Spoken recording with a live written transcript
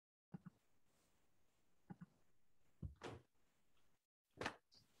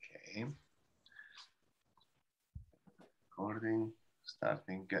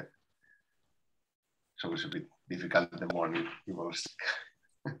starting. So it's a bit difficult in the morning. People see.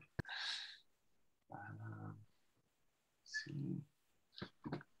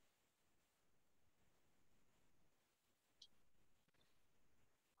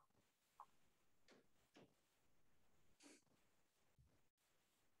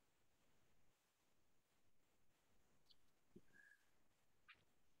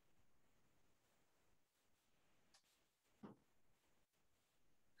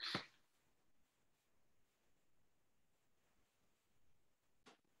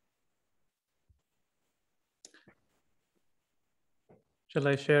 Shall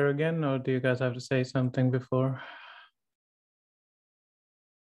I share again, or do you guys have to say something before?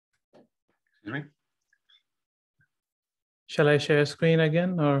 Excuse me? Shall I share screen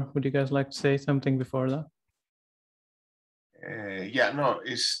again, or would you guys like to say something before that? Yeah, no,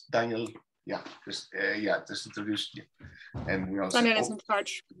 it's Daniel. Yeah, just introduce you. And we also Daniel is in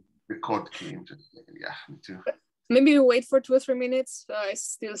charge. The code key. Yeah, me too. Maybe we wait for 2 or 3 minutes. I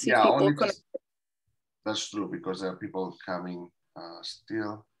still see people connected. That's true, because there are people coming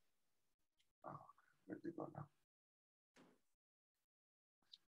still. Where do they go now?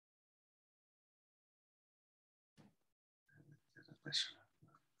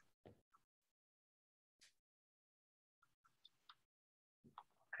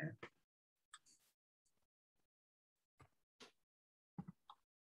 Okay.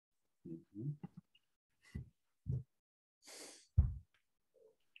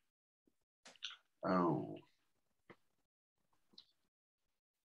 Oh.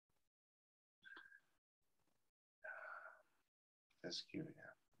 That's cute,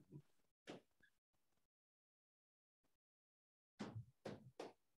 yeah.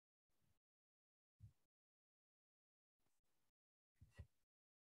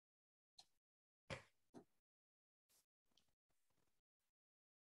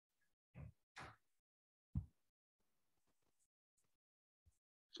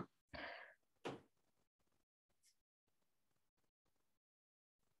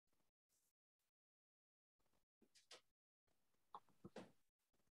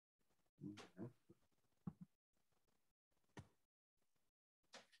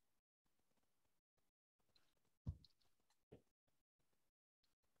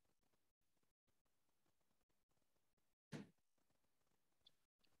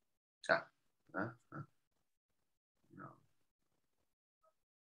 No.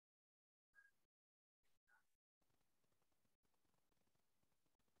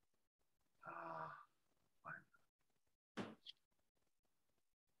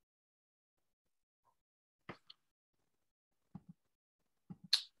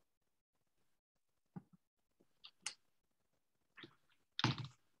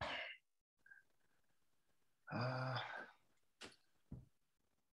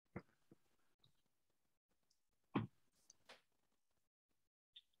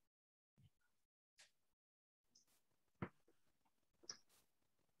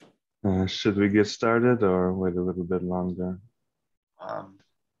 Should we get started or wait a little bit longer?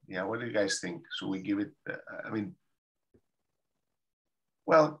 Yeah, what do you guys think? Should we give it, I mean,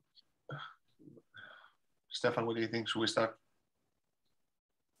 well, Stefan, what do you think? Should we start?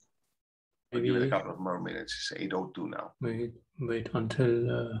 Maybe give it a couple of more minutes. It's 8:02 now. Wait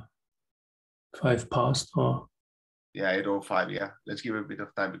until 5 past, or? Yeah, 8:05, yeah. Let's give it a bit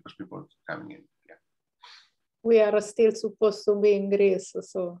of time because people are coming in. Yeah. We are still supposed to be in Greece,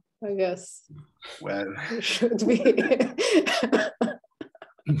 so I guess well, it should be.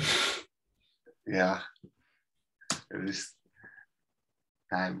 Yeah, it is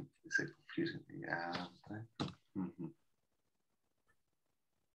time. It's a confusing thing. Yeah. Mm-hmm.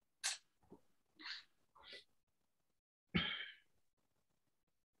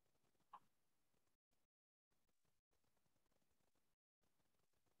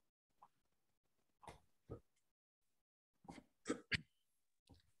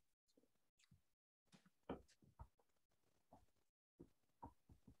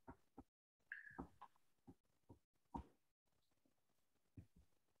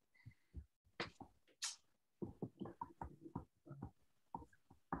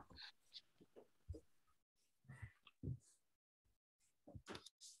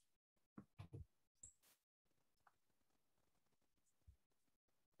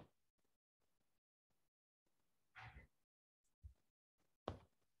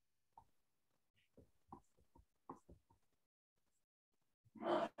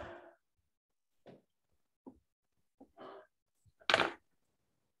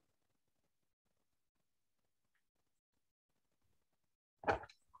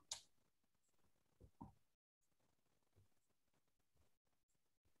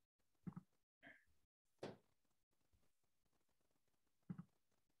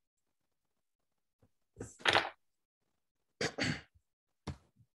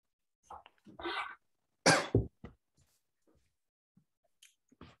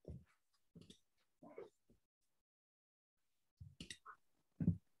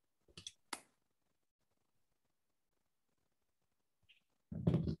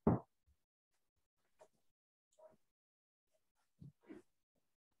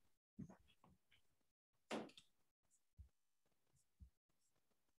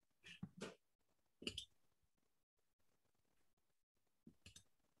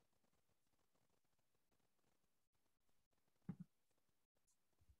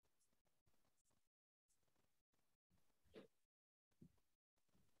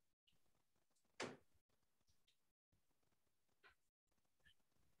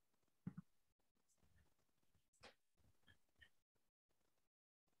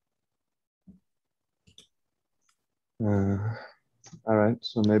 All right,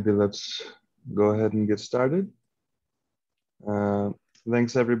 so maybe let's go ahead and get started.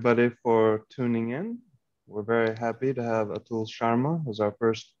 Thanks everybody for tuning in. We're very happy to have Atul Sharma as our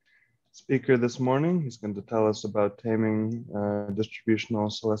first speaker this morning. He's going to tell us about taming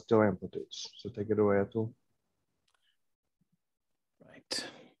distributional celestial amplitudes. So take it away, Atul. Right.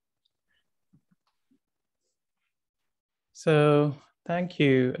 So thank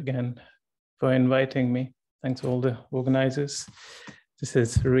you again for inviting me. Thanks to all the organizers. This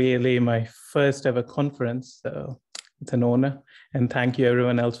is really my first ever conference, so it's an honor. And thank you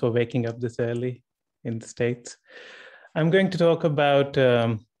everyone else for waking up this early in the States. I'm going to talk about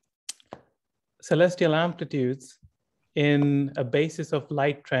celestial amplitudes in a basis of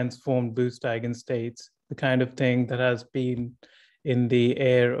light transformed boost eigenstates, the kind of thing that has been in the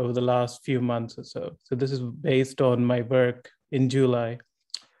air over the last few months or so. So this is based on my work in July.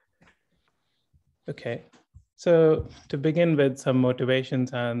 Okay, so to begin with some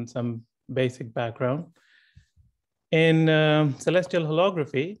motivations and some basic background. In celestial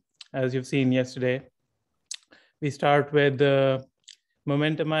holography, as you've seen yesterday, we start with the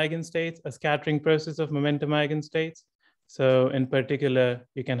momentum eigenstates, a scattering process of momentum eigenstates. So in particular,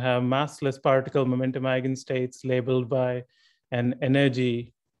 you can have massless particle momentum eigenstates labeled by an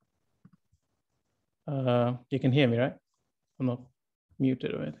energy. You can hear me, right? I'm not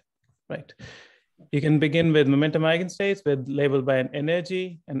muted or anything, right? You can begin with momentum eigenstates labeled by an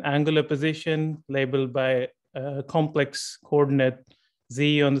energy, an angular position labeled by a complex coordinate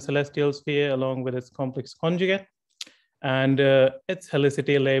z on the celestial sphere along with its complex conjugate, and its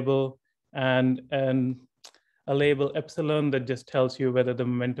helicity label, and a label epsilon that just tells you whether the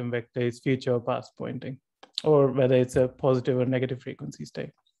momentum vector is future or past pointing, or whether it's a positive or negative frequency state.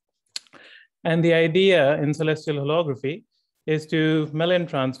 And the idea in celestial holography is to Mellin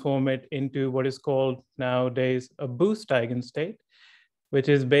transform it into what is called nowadays a boost eigenstate, which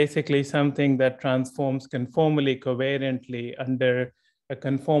is basically something that transforms conformally covariantly under a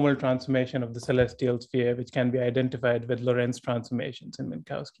conformal transformation of the celestial sphere, which can be identified with Lorentz transformations in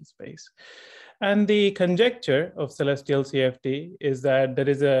Minkowski space. And the conjecture of celestial CFT is that there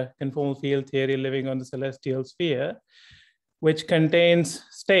is a conformal field theory living on the celestial sphere, which contains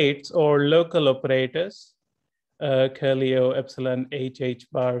states or local operators, curly O, epsilon, H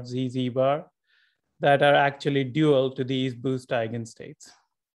bar, Z bar, that are actually dual to these boost eigenstates,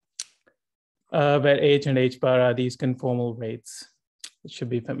 where H and H bar are these conformal weights. It should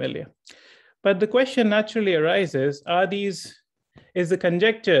be familiar. But the question naturally arises, is the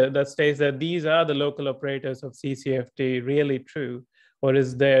conjecture that states that these are the local operators of CCFT really true, or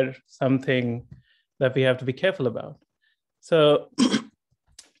is there something that we have to be careful about? So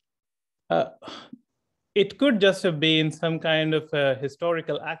it could just have been some kind of a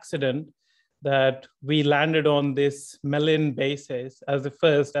historical accident that we landed on this Mellin basis as the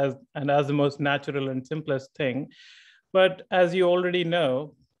first and as the most natural and simplest thing. But as you already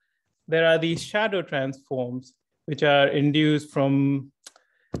know, there are these shadow transforms which are induced from,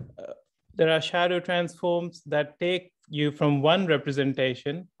 there are shadow transforms that take you from one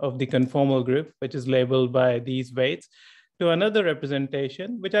representation of the conformal group, which is labeled by these weights, to another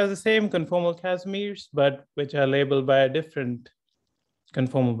representation, which has the same conformal Casimirs, but which are labeled by a different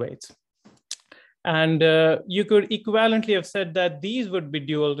conformal weights. And you could equivalently have said that these would be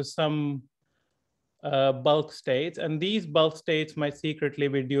dual to some bulk states, and these bulk states might secretly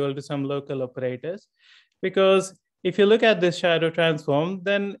be dual to some local operators, because if you look at this shadow transform,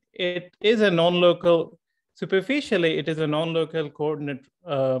 then it is a non-local, superficially, it is a non-local coordinate,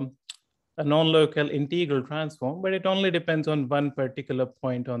 a non-local integral transform, but it only depends on one particular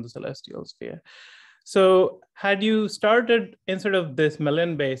point on the celestial sphere. So had you started, instead of this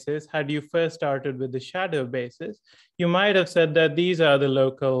Mellin basis, had you first started with the shadow basis, you might have said that these are the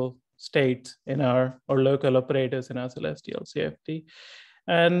local states in our, or local operators in our celestial CFT.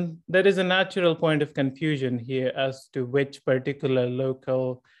 And there is a natural point of confusion here as to which particular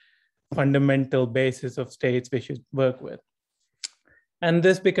local fundamental basis of states we should work with. And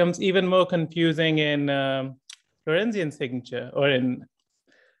this becomes even more confusing in Lorentzian signature, or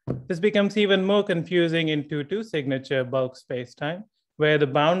this becomes even more confusing in 2-2 signature bulk spacetime, where the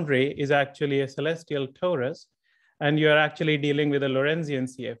boundary is actually a celestial torus, and you're actually dealing with a Lorentzian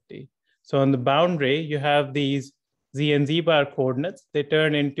CFT. So on the boundary, you have these Z and Z bar coordinates. They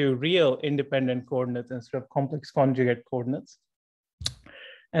turn into real independent coordinates instead of complex conjugate coordinates.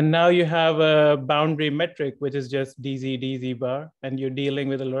 And now you have a boundary metric, which is just DZ, DZ bar, and you're dealing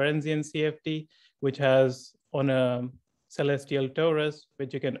with a Lorentzian CFT, which has on a celestial torus,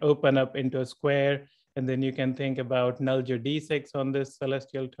 which you can open up into a square, and then you can think about null D6 on this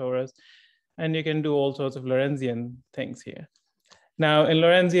celestial torus. And you can do all sorts of Lorentzian things here. Now, in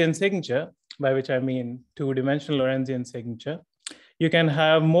Lorentzian signature, by which I mean two-dimensional Lorentzian signature, you can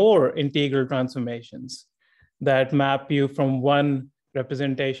have more integral transformations that map you from one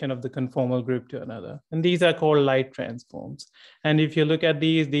representation of the conformal group to another. And these are called light transforms. And if you look at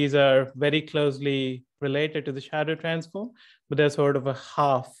these are very closely related to the shadow transform, but they're sort of a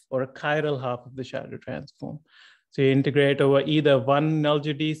half or a chiral half of the shadow transform. So you integrate over either one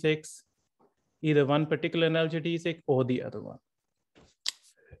LGD6, either one particular LGD6 or the other one.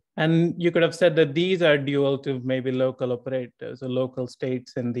 And you could have said that these are dual to maybe local operators or local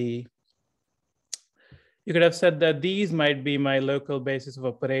states in the, you could have said that these might be my local basis of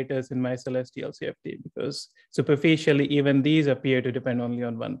operators in my celestial CFT, because superficially, even these appear to depend only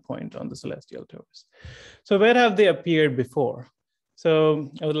on one point on the celestial torus. So where have they appeared before?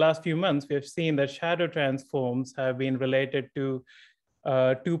 So over the last few months, we have seen that shadow transforms have been related to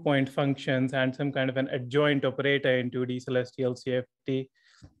 2-point functions and some kind of an adjoint operator in 2D celestial CFT.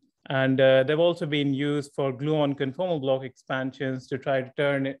 And they've also been used for gluon conformal block expansions to try to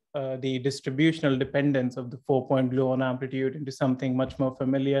turn the distributional dependence of the 4-point gluon amplitude into something much more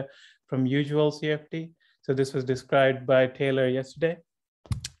familiar from usual CFT. So this was described by Taylor yesterday.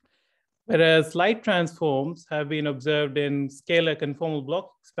 Whereas light transforms have been observed in scalar conformal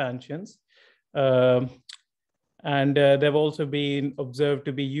block expansions. And they've also been observed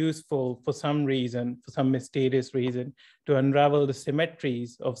to be useful for some reason, for some mysterious reason, to unravel the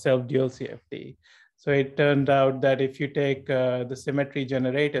symmetries of self-dual CFT. So it turned out that if you take the symmetry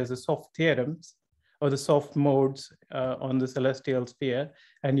generators, the soft theorems, or the soft modes on the celestial sphere,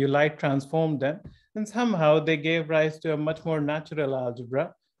 and you light transform them, then somehow they gave rise to a much more natural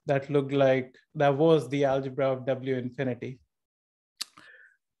algebra that looked like, that was the algebra of W infinity.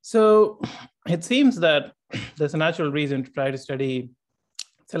 So it seems that there's a natural reason to try to study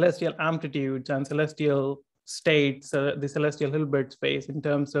celestial amplitudes and celestial states, the celestial Hilbert space in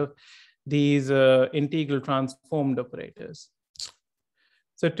terms of these integral transformed operators.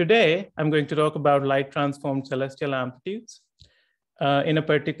 So today, I'm going to talk about light transformed celestial amplitudes in a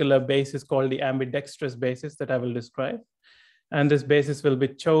particular basis called the ambidextrous basis that I will describe. And this basis will be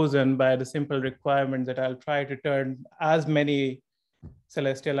chosen by the simple requirement that I'll try to turn as many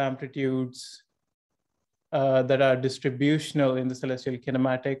celestial amplitudes that are distributional in the celestial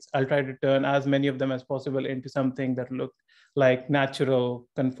kinematics. I'll try to turn as many of them as possible into something that look like natural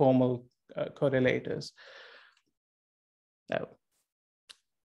conformal correlators. Now,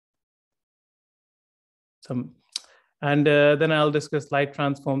 then I'll discuss light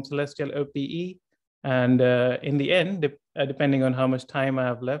transform celestial OPE. And in the end, depending on how much time I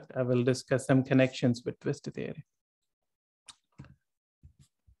have left, I will discuss some connections with twisted theory.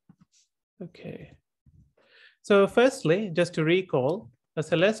 Okay. So firstly, just to recall, a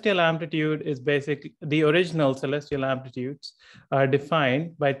celestial amplitude is basically, the original celestial amplitudes are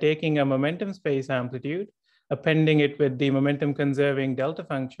defined by taking a momentum space amplitude, appending it with the momentum conserving delta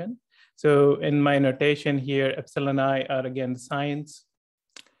function. So in my notation here, epsilon I are again signs.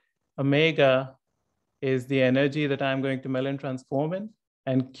 Omega is the energy that I'm going to Mellin transform in,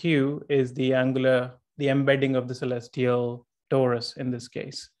 and Q is the embedding of the celestial torus in this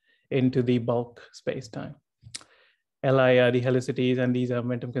case into the bulk space-time. Li are the helicities, and these are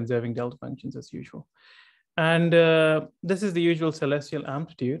momentum conserving delta functions as usual. And this is the usual celestial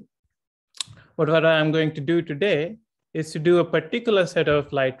amplitude. But what I'm going to do today is to do a particular set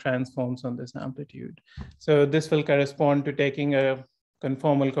of light transforms on this amplitude. So this will correspond to taking a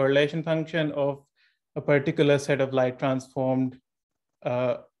conformal correlation function of a particular set of light transformed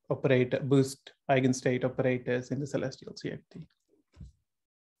operator, boost eigenstate operators in the celestial CFT.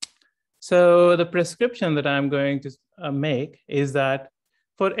 So the prescription that I'm going to make is that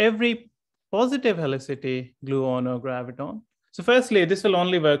for every positive helicity, gluon or graviton. So firstly, this will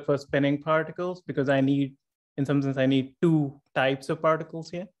only work for spinning particles because I need, in some sense, I need two types of particles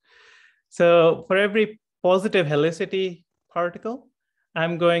here. So for every positive helicity particle,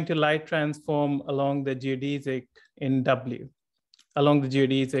 I'm going to light transform along the geodesic in W, along the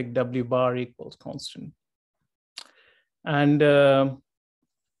geodesic W bar equals constant. And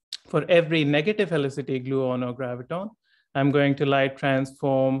for every negative helicity gluon or graviton, I'm going to light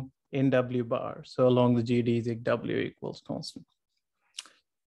transform in W bar, so along the geodesic W equals constant.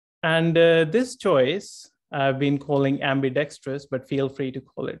 And this choice I've been calling ambidextrous, but feel free to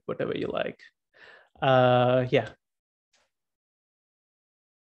call it whatever you like. Yeah.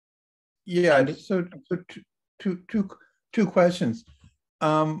 Yeah, so two questions.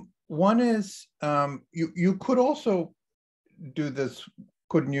 One is, you could also do this,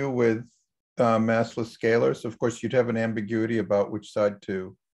 couldn't you, with massless scalars? Of course, you'd have an ambiguity about which side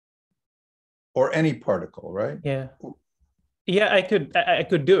to or any particle, right? Yeah. Yeah, I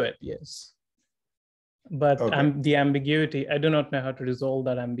could do it, yes. But Okay. the ambiguity, I do not know how to resolve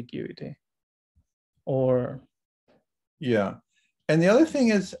that ambiguity. Or yeah. And the other thing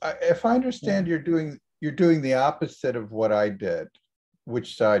is, if I understand, you're doing the opposite of what I did,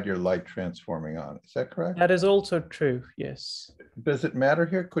 which side you're light transforming on. Is that correct? that is also true, yes. Does it matter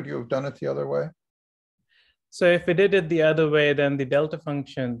here? Could you have done it the other way? So if we did it the other way, then the delta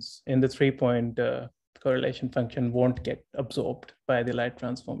functions in the 3-point correlation function won't get absorbed by the light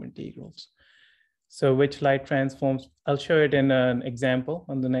transform integrals. So which light transforms, I'll show it in an example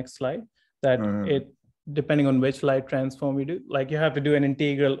on the next slide, that it, depending on which light transform you do, like you have to do an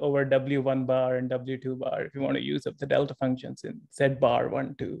integral over W1 bar and W2 bar if you want to use up the delta functions in Z bar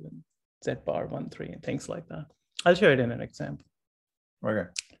 1, 2, and Z bar 1, 3, and things like that. I'll show it in an example. Okay.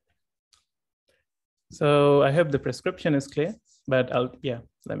 So I hope the prescription is clear, but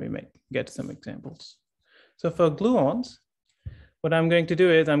let me get some examples. So for gluons, what I'm going to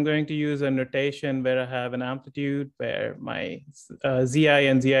do is I'm going to use a notation where I have an amplitude where my Zi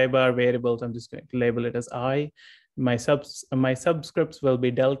and Zi bar variables, I'm just going to label it as I. My subscripts will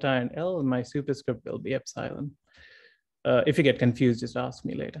be delta and L, and my superscript will be epsilon. If you get confused, just ask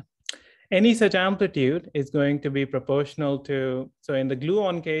me later. Any such amplitude is going to be proportional to, so in the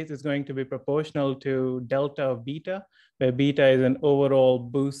gluon case, it's going to be proportional to delta of beta, where beta is an overall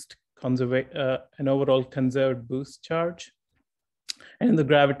boost, an overall conserved boost charge. And in the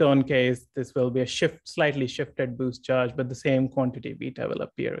graviton case, this will be a slightly shifted boost charge, but the same quantity beta will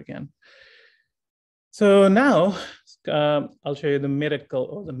appear again. So now I'll show you the miracle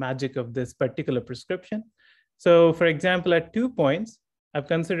or the magic of this particular prescription. So for example, at 2 points, I've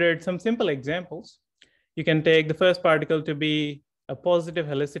considered some simple examples. You can take the first particle to be a positive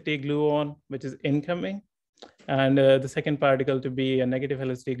helicity gluon, which is incoming, and the second particle to be a negative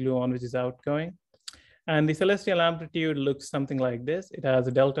helicity gluon, which is outgoing. And the celestial amplitude looks something like this. It has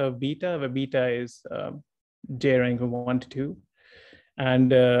a delta of beta, where beta is J rank of 1 to 2.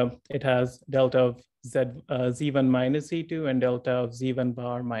 And it has delta of Z1 minus Z2 and delta of Z1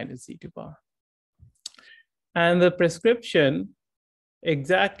 bar minus Z2 bar. And the prescription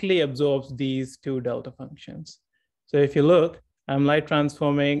exactly absorbs these two delta functions. So if you look, I'm light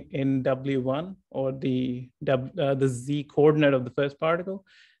transforming in W1, or the Z coordinate of the first particle.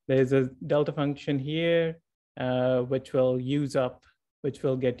 There's a delta function here, which will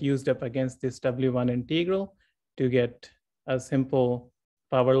get used up against this W1 integral to get a simple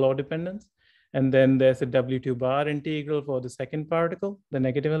power law dependence. And then there's a W2 bar integral for the second particle, the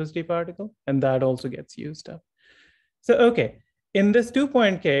negative helicity particle, and that also gets used up. So, okay, in this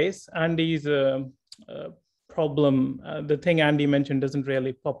 2-point case, Andy's problem, the thing Andy mentioned doesn't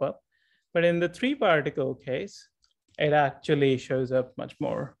really pop up. But in the 3-particle case, it actually shows up much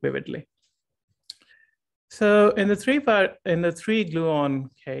more vividly. So in the 3 gluon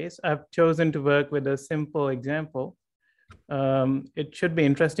case, I've chosen to work with a simple example. It should be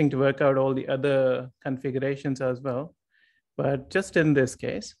interesting to work out all the other configurations as well. But just in this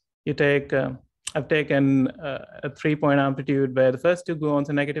case, you take, I've taken a 3-point amplitude where the first 2 gluons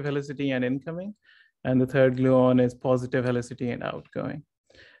are negative helicity and incoming, and the third gluon is positive helicity and outgoing.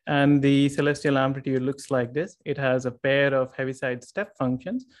 And the celestial amplitude looks like this. It has a pair of heaviside step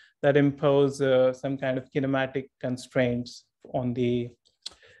functions that impose some kind of kinematic constraints on the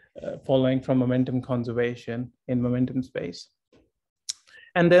following from momentum conservation in momentum space.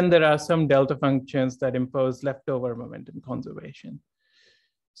 And then there are some delta functions that impose leftover momentum conservation.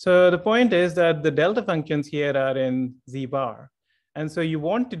 So the point is that the delta functions here are in Z bar. And so you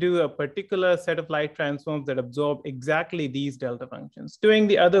want to do a particular set of light transforms that absorb exactly these delta functions. Doing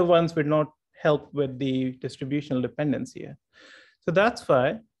the other ones would not help with the distributional dependence here. So that's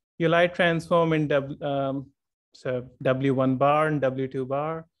why you light transform in W1 bar and W2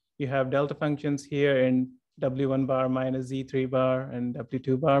 bar. You have delta functions here in W1 bar minus Z3 bar and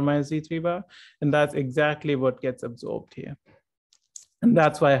W2 bar minus Z3 bar. And that's exactly what gets absorbed here. And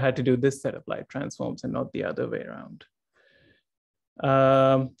that's why I had to do this set of light transforms and not the other way around.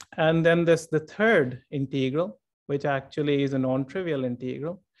 And then there's the third integral, which actually is a non-trivial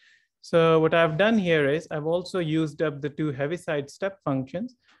integral. So what I've done here is I've also used up the 2 heaviside step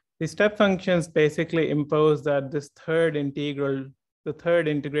functions. The step functions basically impose that this third integral, the third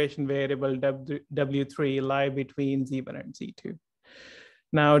integration variable W3 lie between Z1 and Z2.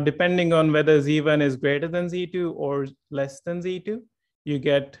 Now, depending on whether Z1 is greater than Z2 or less than Z2, you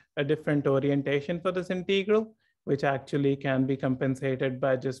get a different orientation for this integral, which actually can be compensated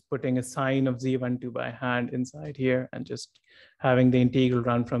by just putting a sign of Z12 by hand inside here and just having the integral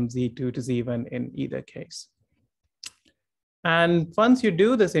run from Z2 to Z1 in either case. And once you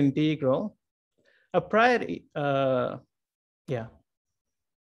do this integral, A priori, yeah.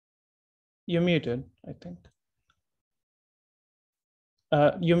 You're muted, I think.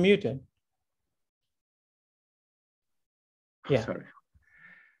 You're muted. Yeah. Sorry.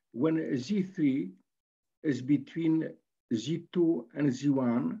 When Z3 is between Z2 and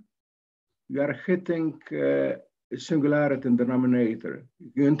Z1, you are hitting a singularity in the denominator.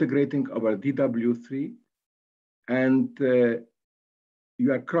 You're integrating over DW3, and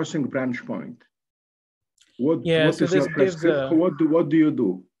you are crossing branch point. What do you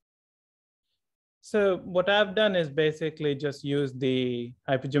do? So what I've done is basically just use the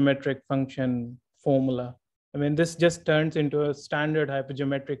hypergeometric function formula. I mean, this just turns into a standard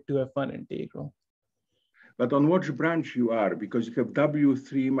hypergeometric 2f1 integral. But on which branch you are? Because you have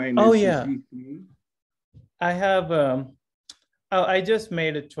W3 minus Z3. I have, I just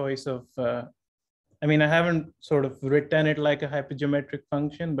made a choice of, I mean, I haven't sort of written it like a hypergeometric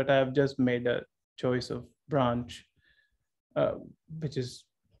function, but I've just made a choice of branch, which is,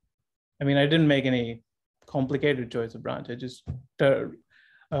 I mean, I didn't make any complicated choice of branch. I just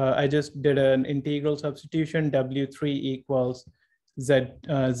did an integral substitution. W3 equals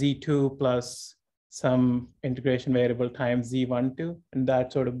Z2 plus some integration variable times Z12, and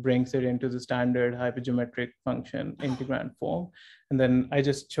that sort of brings it into the standard hypergeometric function integrand form. And then I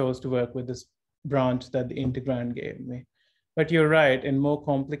just chose to work with this branch that the integrand gave me. But you're right, in more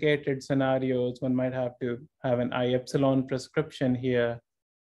complicated scenarios, one might have to have an I epsilon prescription here,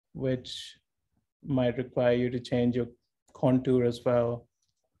 which might require you to change your contour as well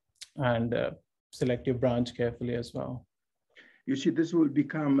and select your branch carefully as well. You see, this will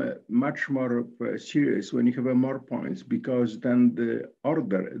become much more serious when you have more points, because then the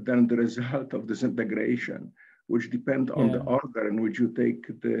order, then the result of this integration, which depend on the order in which you take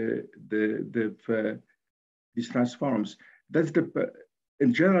these transforms. That's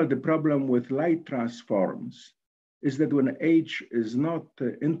in general, the problem with light transforms is that when H is not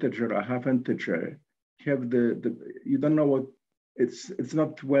integer or half integer, you have you don't know what, it's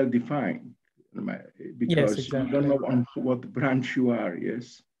not well defined, because you don't know on what branch you are,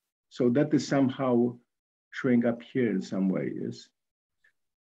 yes? So that is somehow showing up here in some way, yes?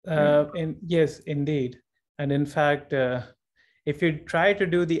 Yes, indeed. And in fact, if you try to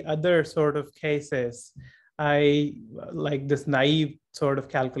do the other sort of cases, like this naive sort of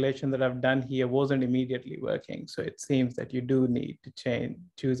calculation that I've done here wasn't immediately working. So it seems that you do need to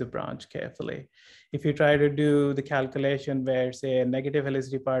choose a branch carefully. If you try to do the calculation where, say, a negative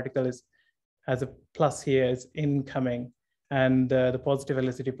helicity particle has a plus here, is incoming, and the positive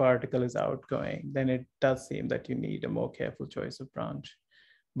helicity particle is outgoing, then it does seem that you need a more careful choice of branch.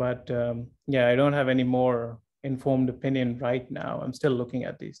 But yeah, I don't have any more informed opinion right now. I'm still looking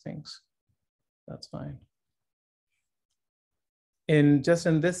at these things. That's fine. In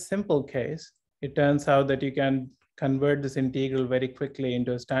this simple case, it turns out that you can convert this integral very quickly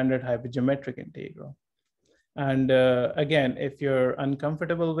into a standard hypergeometric integral. And again, if you're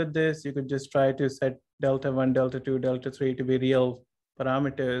uncomfortable with this, you could just try to set delta 1, delta 2, delta 3 to be real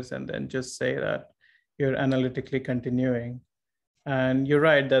parameters, and then just say that you're analytically continuing. And you're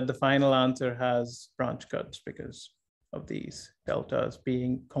right that the final answer has branch cuts because of these deltas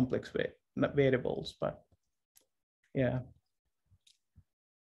being complex variables, but yeah.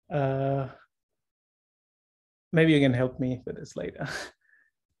 Maybe you can help me with this later.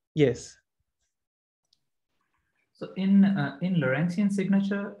 Yes. So in Lorentzian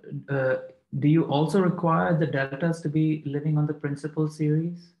signature, do you also require the deltas to be living on the principal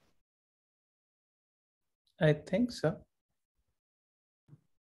series? I think so.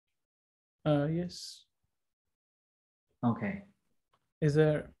 Yes. Okay.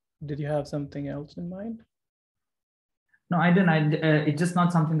 Did you have something else in mind? No, I didn't. It's just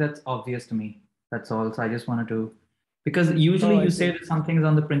not something that's obvious to me. That's all. So I just wanted to, because usually you say that something's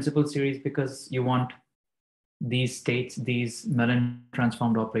on the principal series because you want these states, these Mellin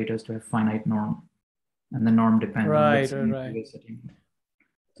transformed operators to have finite norm, and the norm depends on which you're setting.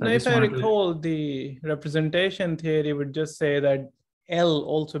 So now, if I recall, the representation theory would just say that L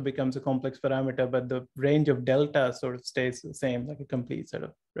also becomes a complex parameter, but the range of delta sort of stays the same, like a complete set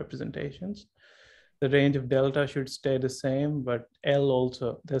of representations. The range of delta should stay the same, but L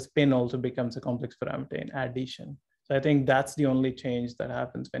also, the spin also becomes a complex parameter in addition. So I think that's the only change that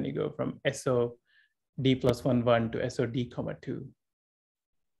happens when you go from SO D plus 1, 1 to SO D, 2.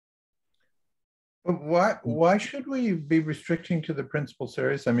 Why should we be restricting to the principal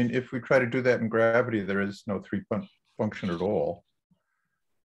series? I mean, if we try to do that in gravity, there is no three function at all.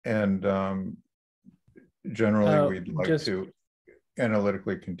 And generally, we'd like to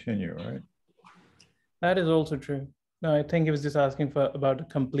analytically continue, right? That is also true. No, I think he was just asking for about a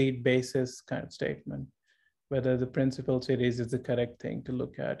complete basis kind of statement, whether the principal series is the correct thing to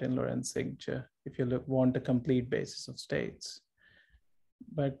look at in Lorentz signature if you want a complete basis of states.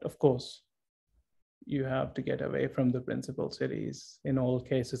 But of course, you have to get away from the principal series in all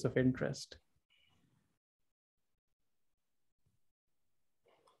cases of interest.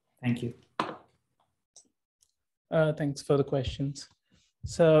 Thank you. Thanks for the questions.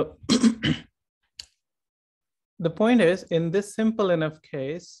 So the point is, in this simple enough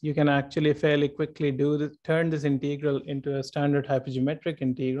case, you can actually fairly quickly turn this integral into a standard hypergeometric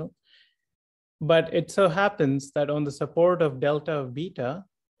integral. But it so happens that on the support of delta of beta,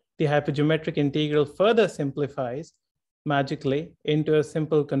 the hypergeometric integral further simplifies magically into a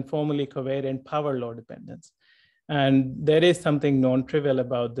simple conformally covariant power law dependence. And there is something non-trivial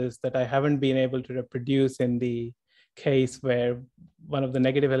about this that I haven't been able to reproduce in the case where one of the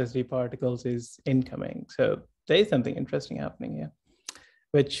negative LSD particles is incoming. So there is something interesting happening here,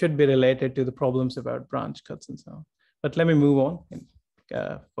 which should be related to the problems about branch cuts and so on. But let me move on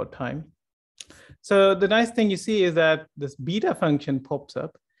for time. So the nice thing you see is that this beta function pops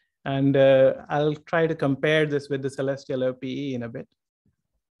up, and I'll try to compare this with the celestial OPE in a bit.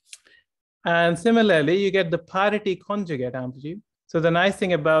 And similarly, you get the parity conjugate amplitude. So the nice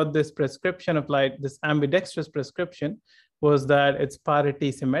thing about this prescription of light, this ambidextrous prescription, was that it's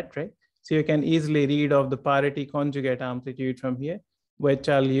parity symmetric. So you can easily read off the parity conjugate amplitude from here, which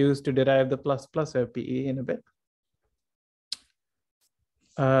I'll use to derive the plus OPE in a bit.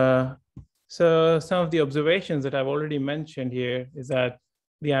 So some of the observations that I've already mentioned here is that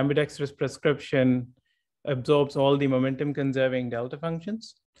the ambidextrous prescription absorbs all the momentum conserving delta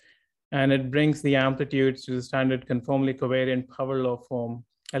functions, and it brings the amplitudes to the standard conformally covariant power law form,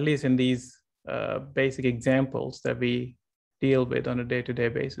 at least in these basic examples that we deal with on a day-to-day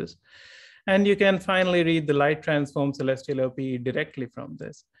basis. And you can finally read the light transform celestial OPE directly from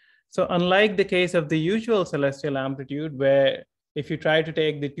this. So unlike the case of the usual celestial amplitude, where if you try to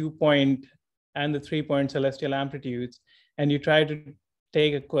take the 2-point and the 3-point celestial amplitudes, and you try to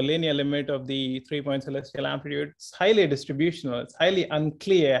take a collinear limit of the 3-point celestial amplitude, it's highly distributional. It's highly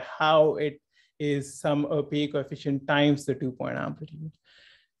unclear how it is some OPE coefficient times the 2-point amplitude.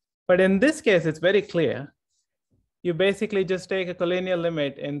 But in this case, it's very clear. You basically just take a collinear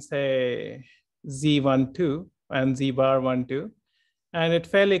limit in, say, Z12 and Z bar 12, and it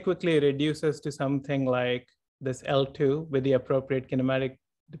fairly quickly reduces to something like this L2 with the appropriate kinematic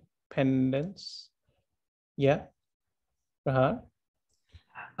dependence. Yeah, Rahar?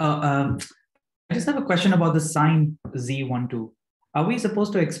 I just have a question about the sign Z12. Are we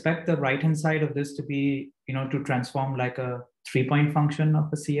supposed to expect the right-hand side of this to be, to transform like a 3-point function of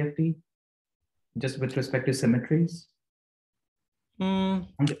a CFT, just with respect to symmetries? I'm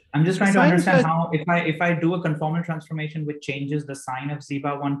just trying to understand how, if I do a conformal transformation which changes the sign of Z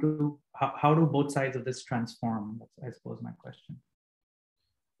bar 12, how do both sides of this transform? That's, I suppose, my question.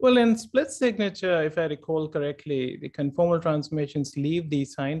 Well, in split signature, if I recall correctly, the conformal transformations leave the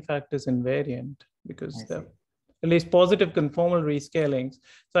sign factors invariant because they're at least positive conformal rescalings.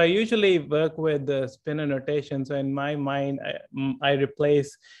 So I usually work with the spinor notation. So in my mind, I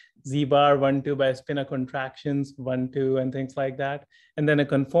replace Z bar 12 by spinor contractions 12 and things like that. And then a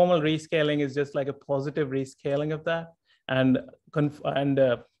conformal rescaling is just like a positive rescaling of that. And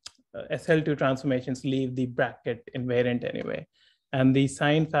SL2 transformations leave the bracket invariant anyway. And the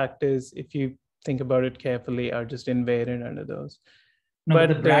sign factors, if you think about it carefully, are just invariant under those. No, but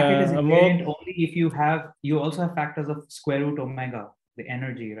the bracket is invariant only if you also have factors of square root omega, the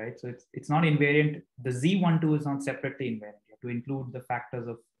energy, right? So it's not invariant. The Z12 is not separately invariant. You have to include the factors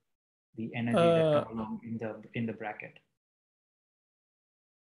of the energy that come along in the bracket.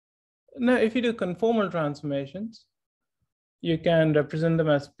 No, if you do conformal transformations, you can represent them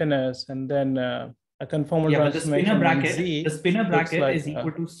as spinors, and then a conformal transformation. The spinor bracket is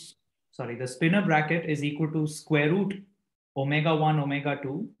equal to, sorry, the spinor bracket is equal to square root omega 1 omega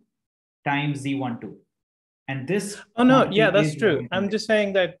 2 times Z12. And this. Oh no, yeah, that's true. I'm just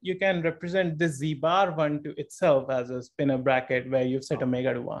saying that you can represent this Z bar 12 itself as a spinor bracket where you've set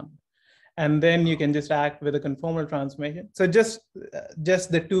omega to 1. And then you can just act with a conformal transformation. So just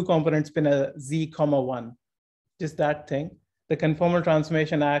the 2-component spinor Z comma 1, just that thing. The conformal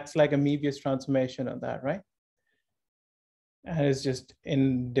transformation acts like a Möbius transformation of that, right? And it's just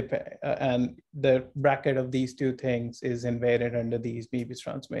and the bracket of these two things is invariant under these Möbius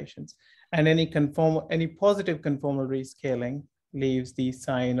transformations. And any positive conformal rescaling leaves the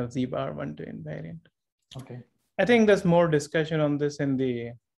sign of Z bar 12 invariant. Okay. I think there's more discussion on this in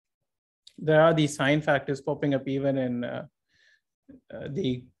there are these sign factors popping up even in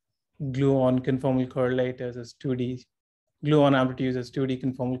the gluon conformal correlators as 2D, gluon amplitudes as 2D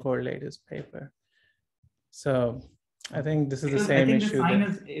conformal correlators paper. So I think this is the same I think issue. The sign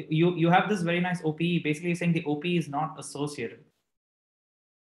is, you have this very nice OPE, basically saying the OPE is not associative.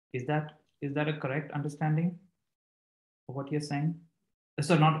 Is that a correct understanding of what you're saying?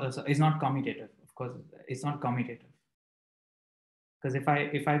 So it's not commutative. Of course, it's not commutative. Because if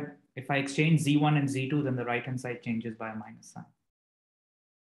I exchange Z1 and Z2, then the right-hand side changes by a minus sign.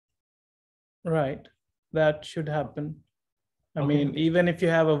 Right, that should happen. I Okay. mean, even if you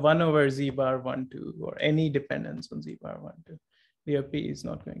have a 1 over Z bar 1, 2, or any dependence on Z bar 1, 2, the OP is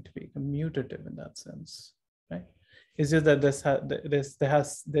not going to be commutative in that sense, right? It's just that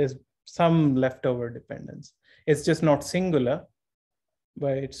there's some leftover dependence. It's just not singular,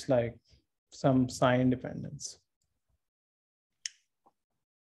 but it's like some sign dependence.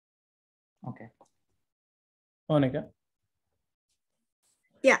 Okay. Monica?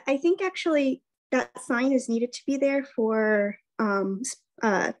 Yeah, I think actually that sign is needed to be there for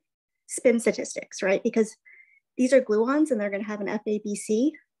spin statistics, right? Because these are gluons and they're going to have an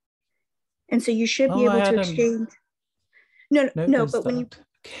FABC. And so you should be able to exchange. No, but when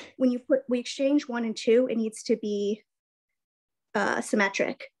we exchange 1 and 2, it needs to be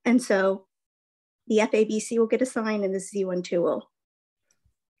symmetric. And so the FABC will get a sign and the Z12 will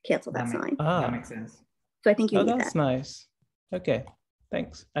cancel that sign. That makes sense. So I think you need that. That's nice. Okay,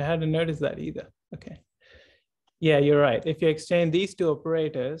 thanks. I hadn't noticed that either. Okay. Yeah, you're right. If you exchange these two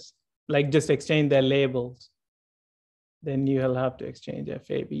operators, like just exchange their labels, then you'll have to exchange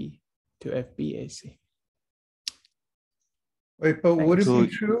FAB to FBAC. Wait, but would it be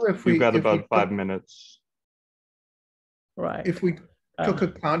true if we— You've got about 5 minutes. Right. If we took a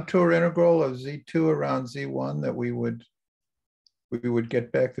contour integral of Z2 around Z1, that we would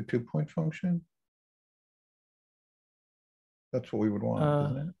get back the 2-point function? That's what we would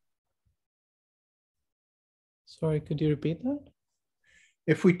want, isn't it? Sorry, could you repeat that?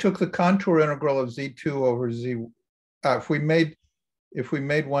 If we took the contour integral of Z2 over Z, if we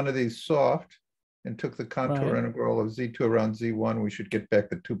made one of these soft and took the contour integral of Z2 around Z1, we should get back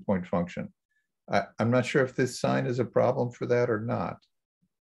the 2-point function. I'm not sure if this sign is a problem for that or not.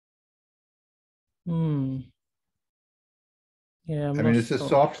 Yeah, I mean, is the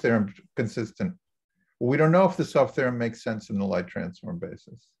soft theorem consistent? Well, we don't know if the soft theorem makes sense in the light transform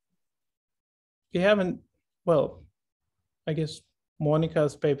basis. You haven't, well, I guess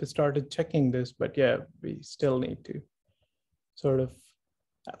Monica's paper started checking this, but yeah, we still need to sort of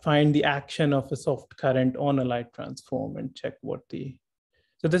find the action of a soft current on a light transform and check what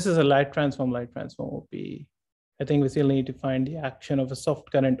so this is a light transform OP. I think we still need to find the action of a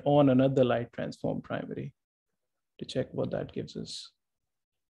soft current on another light transform primary to check what that gives us.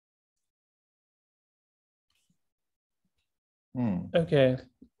 Okay.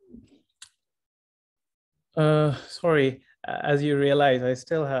 Sorry, as you realize, there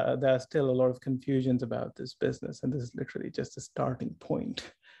are still a lot of confusions about this business, and this is literally just a starting point.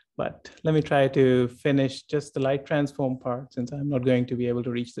 But let me try to finish just the light transform part, since I'm not going to be able to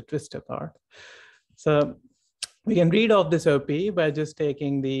reach the twister part. So we can read off this OP by just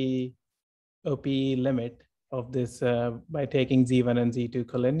taking the OP limit of this by taking Z1 and Z2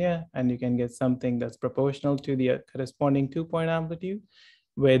 collinear, and you can get something that's proportional to the corresponding 2-point amplitude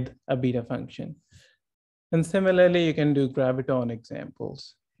with a beta function. And similarly, you can do graviton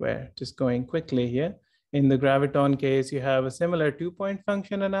examples, where, just going quickly here, in the graviton case, you have a similar 2-point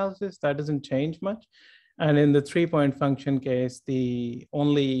function analysis that doesn't change much. And in the 3-point function case, the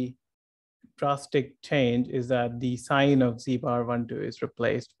only drastic change is that the sign of Z bar 12 is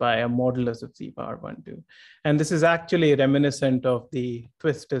replaced by a modulus of Z bar 12. And this is actually reminiscent of the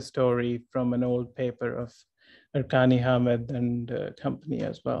twister story from an old paper of Erkani Hamed and company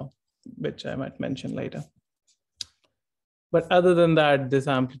as well, which I might mention later. But other than that, this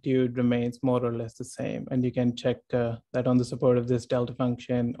amplitude remains more or less the same. And you can check that on the support of this delta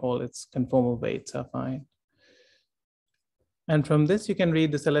function, all its conformal weights are fine. And from this, you can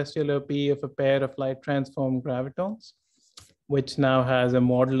read the celestial OP of a pair of light transform gravitons, which now has a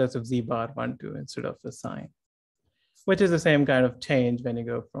modulus of Z bar 12 instead of the sign, which is the same kind of change when you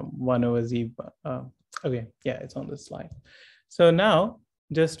go from 1 over Z bar. Okay, yeah, it's on this slide. So now,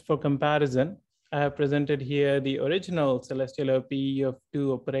 just for comparison, I have presented here the original celestial OP of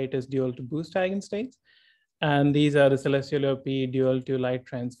 2 operators dual to boost eigenstates. And these are the celestial OP dual to light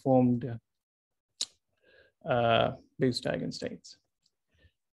transformed boost eigenstates.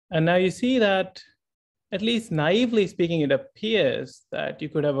 And now you see that, at least naively speaking, it appears that you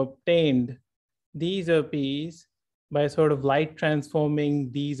could have obtained these OPs by sort of light transforming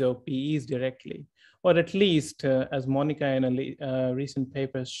these OPs directly. or at least, as Monica in a recent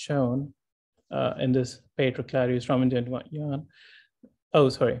paper has shown in this Pedro Clarius from Nguyen. Oh,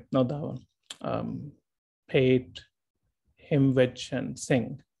 sorry, not that one. Pate, Himwich, and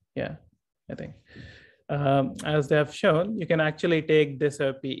Singh. Yeah, I think. As they have shown, you can actually take this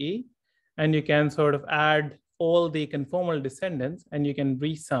OPE and you can sort of add all the conformal descendants and you can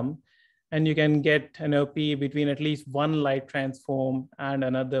resum and you can get an OPE between at least one light transform and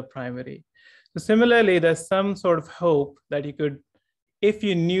another primary. So similarly, there's some sort of hope that you could, if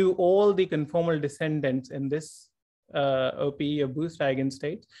you knew all the conformal descendants in this OPE or boost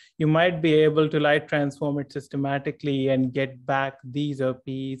eigenstates, you might be able to light transform it systematically and get back these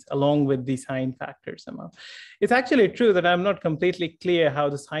OPEs along with the sign factors somehow. It's actually true that I'm not completely clear how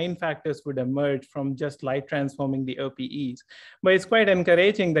the sign factors would emerge from just light transforming the OPEs, but it's quite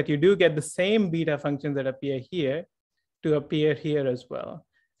encouraging that you do get the same beta functions that appear here to appear here as well.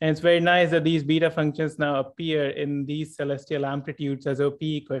 And it's very nice that these beta functions now appear in these celestial amplitudes as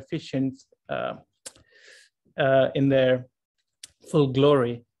OPE coefficients in their full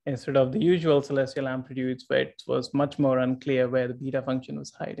glory, instead of the usual celestial amplitudes where it was much more unclear where the beta function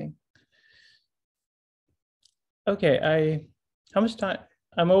was hiding. Okay, how much time?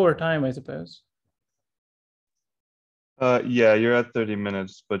 I'm over time, I suppose. Yeah, you're at 30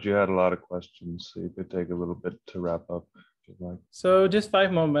 minutes, but you had a lot of questions, so you could take a little bit to wrap up if you'd like. So just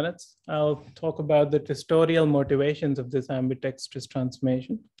 5 more minutes. I'll talk about the twistorial motivations of this ambidextrous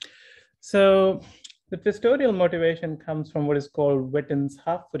transformation. So the twistorial motivation comes from what is called Witten's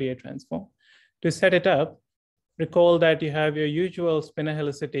half Fourier transform. To set it up, recall that you have your usual spinor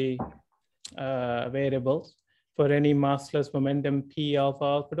helicity variables for any massless momentum P alpha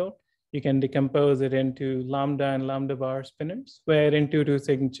alpha dot. You can decompose it into lambda and lambda bar spinors, where in 2-2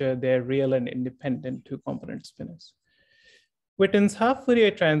 signature, they're real and independent 2-component spinors. Witten's half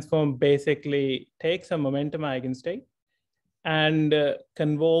Fourier transform basically takes a momentum eigenstate and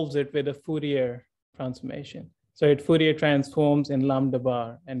convolves it with a Fourier transformation. So it Fourier transforms in lambda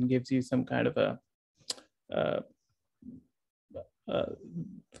bar and gives you some kind of a,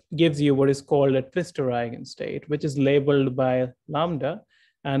 gives you what is called a twistor eigenstate, which is labeled by lambda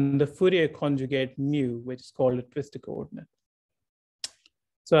and the Fourier conjugate mu, which is called a twistor coordinate.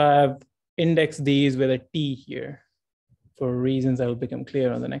 So I've indexed these with a T here for reasons that will become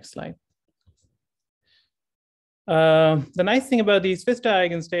clear on the next slide. The nice thing about these twistor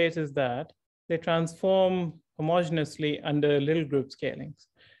eigenstates is that they transform homogeneously under little group scalings.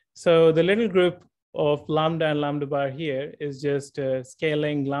 So the little group of lambda and lambda bar here is just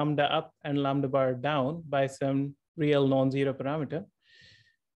scaling lambda up and lambda bar down by some real non-zero parameter.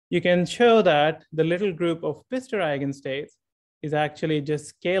 You can show that the little group of twistor eigenstates is actually just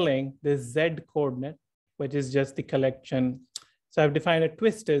scaling this Z coordinate, which is just the collection. So I've defined a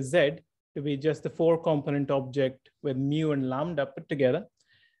twistor Z to be just the 4-component object with mu and lambda put together.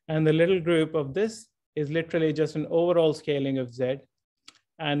 And the little group of this is literally just an overall scaling of Z.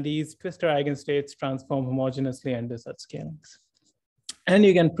 And these twistor eigenstates transform homogeneously under such scalings. And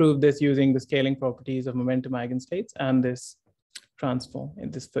you can prove this using the scaling properties of momentum eigenstates and this transform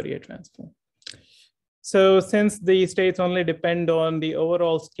in this Fourier transform. So since the states only depend on the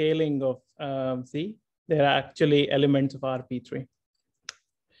overall scaling of Z, they're actually elements of RP3.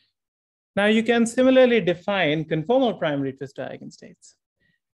 Now you can similarly define conformal primary twistor eigenstates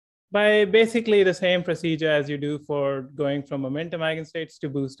by basically the same procedure as you do for going from momentum eigenstates to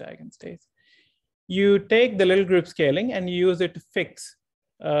boost eigenstates. You take the little group scaling and you use it to fix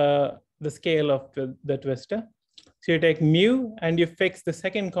the scale of the twistor. So you take mu and you fix the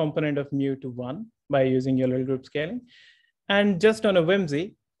second component of mu to 1 by using your little group scaling. And just on a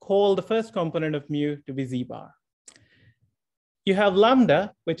whimsy, call the first component of mu to be Z bar. You have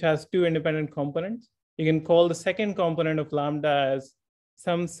lambda, which has 2 independent components. You can call the second component of lambda as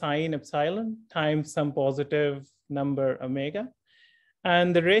some sign epsilon times some positive number omega.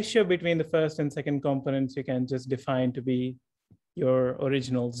 And the ratio between the first and second components you can just define to be your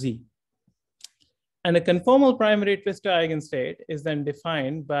original Z. And a conformal primary twistor eigenstate is then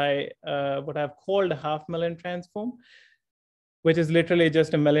defined by what I've called a half Mellin transform, which is literally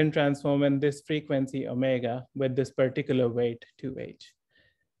just a Mellin transform in this frequency omega with this particular weight 2h.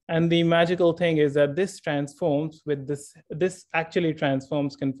 And the magical thing is that this transforms with this actually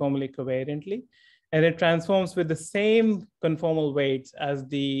transforms conformally covariantly, and it transforms with the same conformal weights as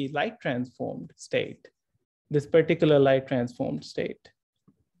the light transformed state, this particular light transformed state.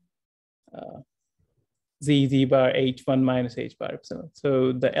 Z bar H1 minus H bar epsilon.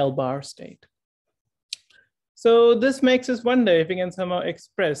 So the L bar state. So this makes us wonder if we can somehow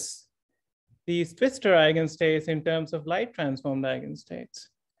express these twistor eigenstates in terms of light transformed eigenstates.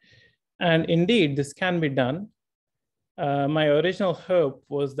 And indeed, this can be done. My original hope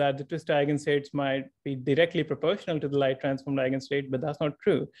was that the twistor eigenstates might be directly proportional to the light transformed eigenstate, but that's not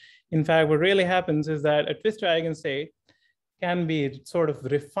true. In fact, what really happens is that a twistor eigenstate can be sort of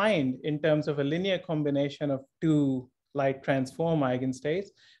refined in terms of a linear combination of two light transform eigenstates,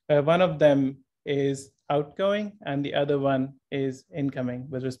 where one of them is outgoing and the other one is incoming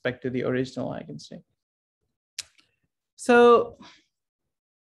with respect to the original eigenstate. So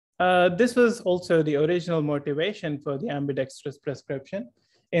this was also the original motivation for the ambidextrous prescription,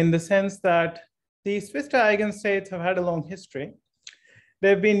 in the sense that these twistor eigenstates have had a long history.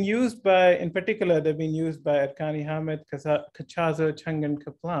 They've been used by, in particular, they've been used by Erkani Hamed, Cachazo, Chung, and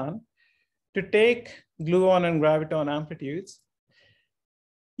Kaplan to take gluon and graviton amplitudes.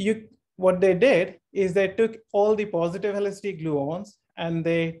 What they did is they took all the positive LSD gluons and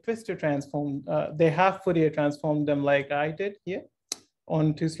they twistor transformed, they half Fourier transformed them like I did here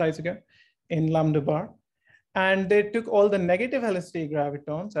on 2 slides ago in lambda bar. And they took all the negative LSD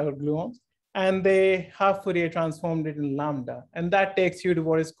gravitons or gluons and they half Fourier transformed it in lambda. And that takes you to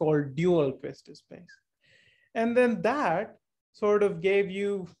what is called dual twistor space. And then that sort of gave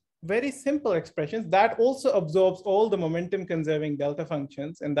you very simple expressions that also absorbs all the momentum conserving delta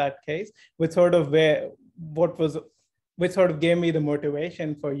functions in that case, which sort of which sort of gave me the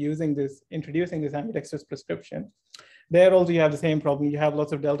motivation for using this, introducing this ambidextrous prescription. There also you have the same problem. You have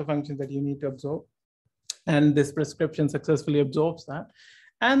lots of delta functions that you need to absorb. And this prescription successfully absorbs that.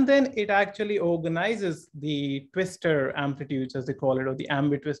 And then it actually organizes the twistor amplitudes, as they call it, or the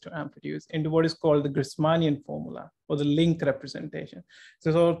ambitwistor amplitudes into what is called the Grassmannian formula, or the link representation.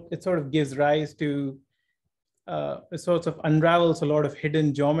 So it sort of gives rise to, it sort of unravels a lot of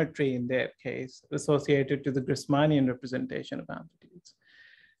hidden geometry in their case associated to the Grassmannian representation of amplitudes.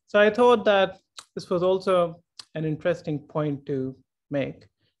 So I thought that this was also an interesting point to make.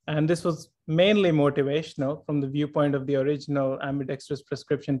 And this was mainly motivational from the viewpoint of the original ambidextrous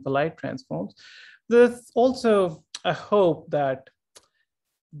prescription for light transforms. There's also a hope that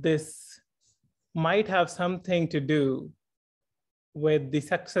this might have something to do with the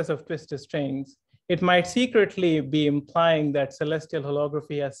success of twistor strings. It might secretly be implying that celestial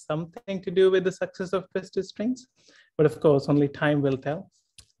holography has something to do with the success of twistor strings, but of course, only time will tell.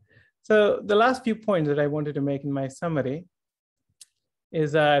 So the last few points that I wanted to make in my summary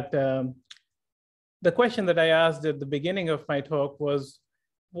is that the question that I asked at the beginning of my talk was,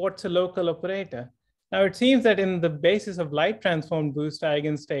 what's a local operator? Now it seems that in the basis of light transformed boost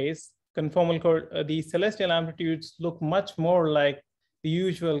eigenstates, the celestial amplitudes look much more like the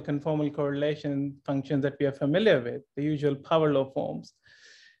usual conformal correlation functions that we are familiar with, the usual power law forms.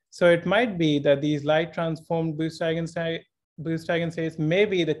 So it might be that these light transformed boost eigenstates may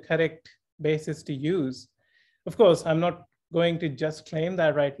be the correct basis to use. Of course, I'm not going to just claim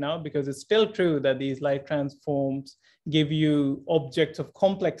that right now, because it's still true that these light transforms give you objects of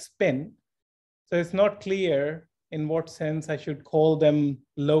complex spin. So it's not clear in what sense I should call them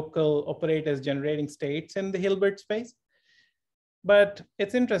local operators generating states in the Hilbert space. But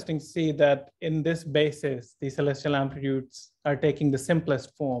it's interesting to see that in this basis, the celestial amplitudes are taking the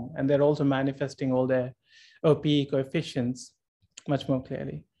simplest form, and they're also manifesting all their OPE coefficients much more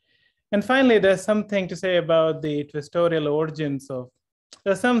clearly. And finally, there's something to say about the twistorial origins of,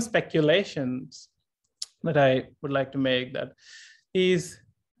 there's some speculations that I would like to make that these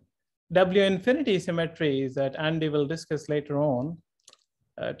W infinity symmetries that Andy will discuss later on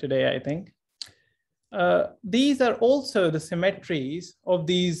today, I think, these are also the symmetries of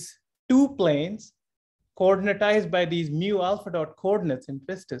these two planes coordinatized by these mu alpha dot coordinates in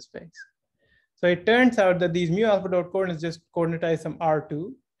twistor space. So it turns out that these mu alpha dot coordinates just coordinatize some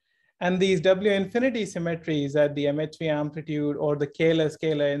R2. And these W infinity symmetries at the MHV amplitude or the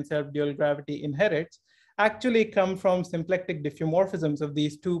scalar in self-dual gravity inherits actually come from symplectic diffeomorphisms of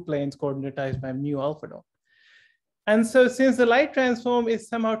these two planes coordinatized by mu alpha dot. And so since the light transform is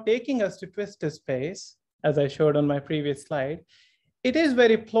somehow taking us to twistor space, as I showed on my previous slide, it is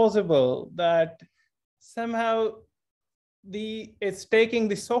very plausible that somehow it's taking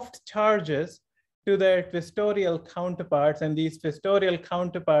the soft charges to their twistorial counterparts, and these twistorial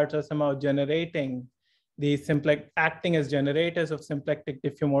counterparts are somehow generating these acting as generators of symplectic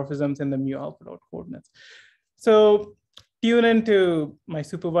diffeomorphisms in the mu alpha dot coordinates. So tune into my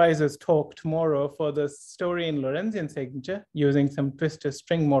supervisor's talk tomorrow for the story in Lorentzian signature using some twistor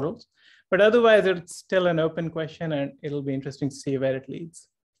string models. But otherwise, it's still an open question, and it'll be interesting to see where it leads.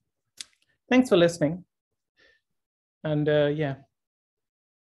 Thanks for listening. And yeah.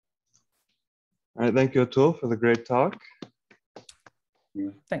 All right, thank you, Atul, for the great talk.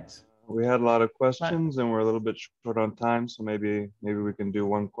 Thanks. We had a lot of questions and we're a little bit short on time, so maybe we can do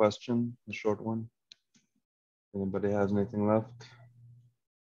one question, a short one. Anybody has anything left?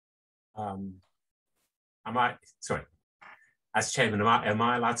 Sorry, as chairman, am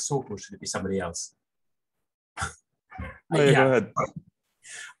I allowed to talk, or should it be somebody else? No, yeah, go ahead.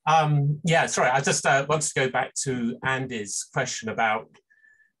 Yeah, sorry, I just want to go back to Andy's question about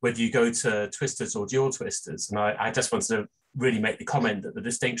whether you go to twisters or dual twisters. And I just wanted to really make the comment that the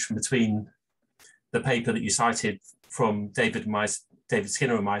distinction between the paper that you cited from David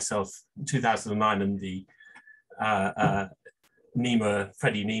Skinner and myself in 2009 and the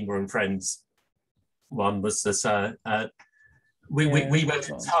Freddie Niemer and friends one was this, we went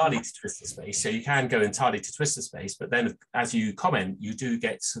entirely to twistor space. So you can go entirely to twistor space, but then as you comment, you do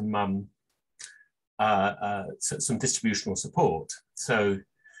get some distributional support. So,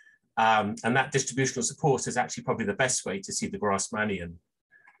 and that distributional support is actually probably the best way to see the Grassmannian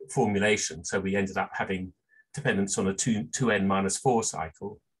formulation. So we ended up having dependence on a 2n-4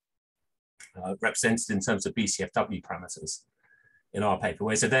 cycle represented in terms of BCFW parameters in our paper.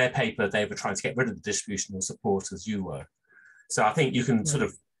 Whereas in their paper, they were trying to get rid of the distributional support as you were. So I think you can sort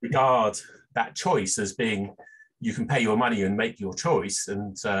of regard that choice as being, you can pay your money and make your choice,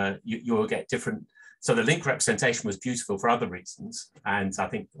 and you'll get different. So the link representation was beautiful for other reasons. And I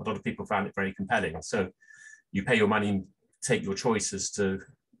think a lot of people found it very compelling. So you pay your money and take your choice as to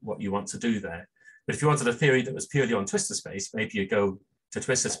what you want to do there. But if you wanted a theory that was purely on twistor space, maybe you go to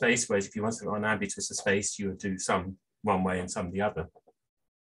twistor space, whereas if you wanted it on ambi-twistor space, you would do some one way and some the other.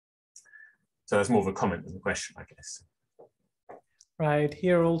 So that's more of a comment than a question, I guess. Right,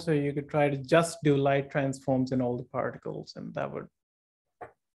 here also you could try to just do light transforms in all the particles, and that would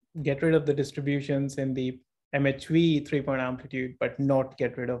get rid of the distributions in the MHV 3-point amplitude, but not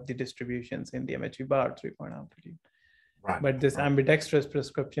get rid of the distributions in the MHV bar 3-point amplitude. Right. But this ambidextrous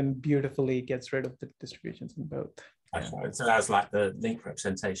prescription beautifully gets rid of the distributions in both. Yeah. So that's like the link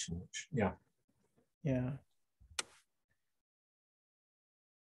representation, which, yeah. Yeah.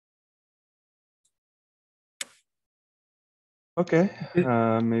 Okay,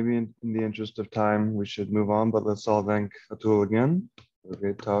 maybe in the interest of time, we should move on, but let's all thank Atul again for a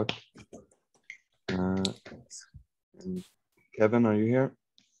great talk. And Kevin, are you here?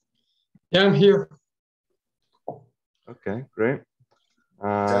 Yeah, I'm here. Okay, great.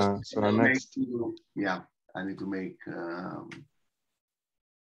 So our next... Yeah, I need to make,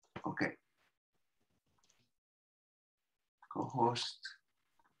 okay. Co-host.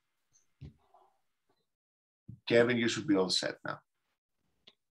 Kevin, you should be all set now.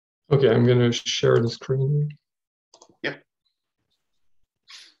 Okay, I'm going to share the screen. Yep.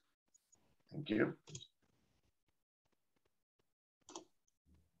 Thank you.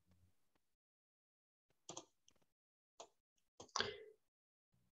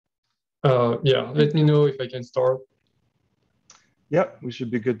 Yeah, let me know if I can start. Yep, we should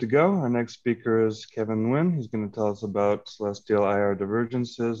be good to go. Our next speaker is Kevin Nguyen. He's going to tell us about celestial IR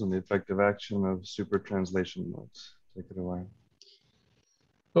divergences and the effective action of supertranslation modes. Take it away.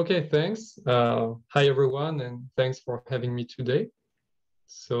 Okay, thanks. Hi, everyone, and thanks for having me today.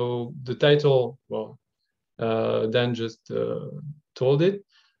 So the title, well, Dan just told it,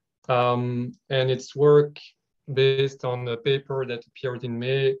 and it's work based on a paper that appeared in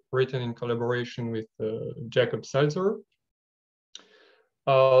May, written in collaboration with Jacob Salzer.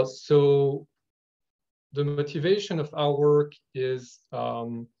 So the motivation of our work is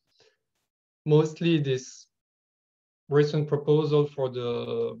mostly this recent proposal for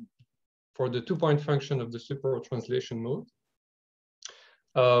the 2-point function of the supertranslation mode,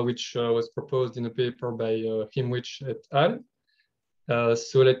 which was proposed in a paper by Himwich et al.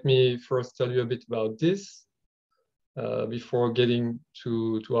 So let me first tell you a bit about this before getting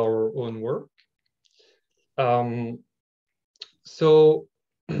to our own work. So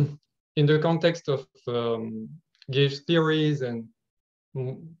in the context of gauge theories and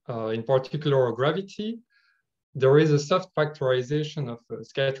in particular gravity, there is a soft factorization of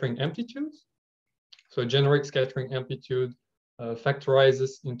scattering amplitudes. So a generic scattering amplitude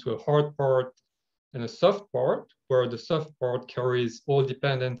factorizes into a hard part and a soft part, where the soft part carries all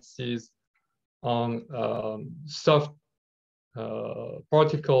dependencies on soft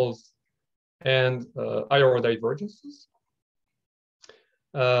particles and IR divergences.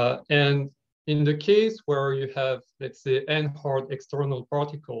 And in the case where you have, let's say, n hard external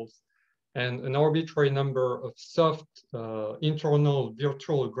particles and an arbitrary number of soft internal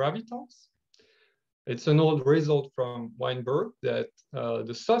virtual gravitons, it's an old result from Weinberg that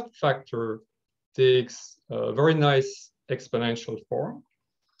the soft factor takes a very nice exponential form,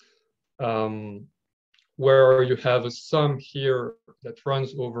 where you have a sum here that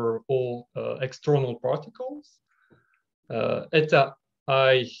runs over all external particles. Eta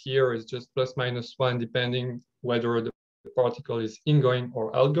I here is just plus minus 1, depending whether the particle is ingoing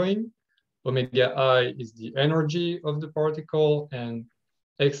or outgoing. Omega I is the energy of the particle, and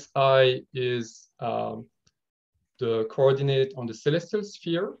xi is the coordinate on the celestial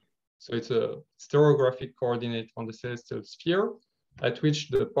sphere. So it's a stereographic coordinate on the celestial sphere at which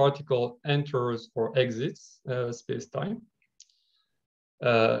the particle enters or exits space-time.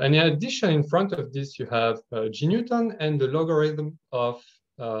 And in addition, in front of this, you have G Newton and the logarithm of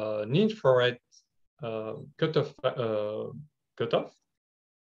an infrared cutoff,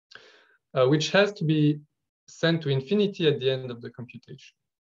 which has to be sent to infinity at the end of the computation.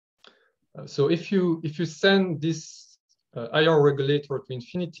 So if you send this IR regulator to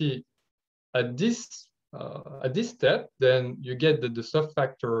infinity at this step, then you get that the soft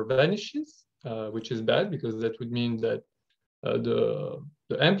factor vanishes, which is bad because that would mean that the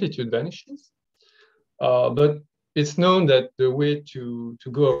amplitude vanishes. But it's known that the way to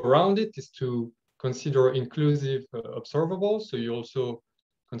go around it is to consider inclusive observables. So you also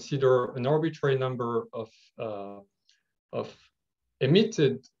consider an arbitrary number of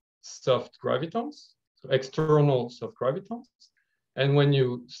emitted soft gravitons, so external soft gravitons. And when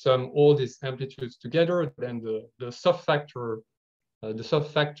you sum all these amplitudes together, then the soft factors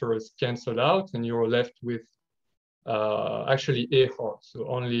cancel out, and you're left with actually a hard, so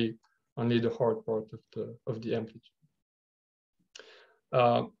only the hard part of the amplitude.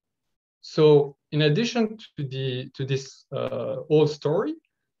 So in addition to this whole story,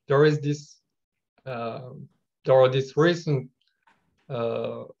 there are these recent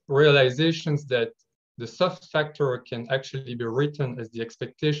realizations that the soft factor can actually be written as the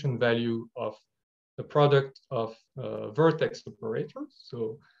expectation value of the product of vertex operators.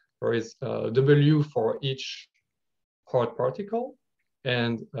 So there is W for each hard particle,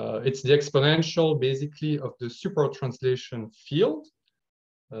 and it's the exponential basically of the supertranslation field.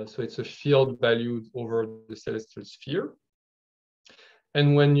 So it's a field valued over the celestial sphere.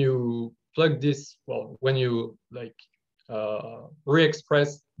 And when you plug this, well, when you like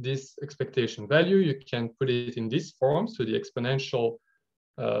re-express this expectation value, you can put it in this form. So the exponential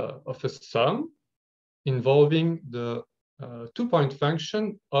of a sum involving the two-point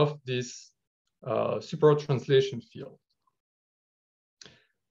function of this supertranslation field.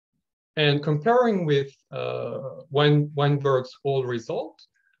 And comparing with Weinberg's whole result,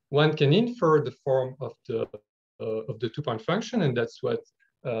 one can infer the form of the two-point function, and that's what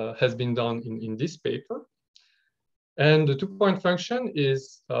has been done in this paper. And the two-point function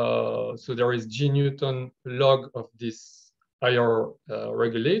is, so there is G Newton log of this IR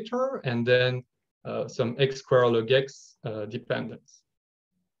regulator, and then some x squared log x dependence.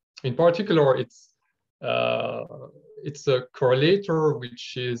 In particular, it's a correlator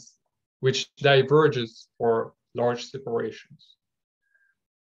which diverges for large separations.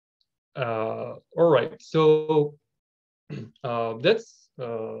 All right, so that's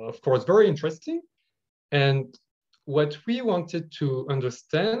of course very interesting. And what we wanted to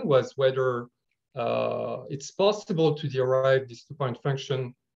understand was whether it's possible to derive this two-point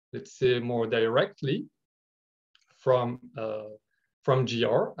function, let's say, more directly from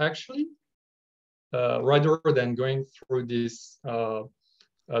GR, actually, rather than going through this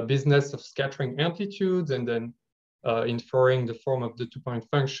business of scattering amplitudes and then inferring the form of the two-point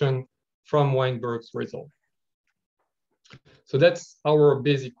function from Weinberg's result. So that's our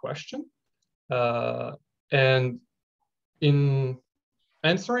basic question. And in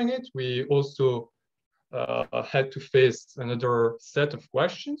answering it, we also had to face another set of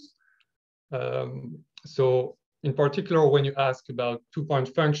questions. So in particular, when you ask about two-point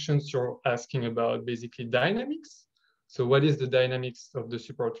functions, you're asking about basically dynamics. So what is the dynamics of the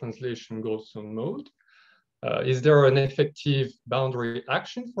supertranslation Gaussian mode? Is there an effective boundary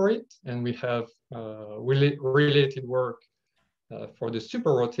action for it? And we have related work for the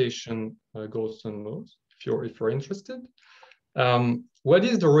superrotation Gaussian mode, if you're interested. What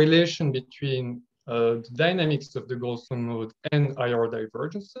is the relation between the dynamics of the Gaussian mode and IR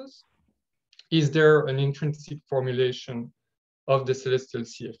divergences? Is there an intrinsic formulation of the celestial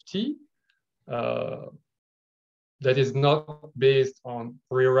CFT that is not based on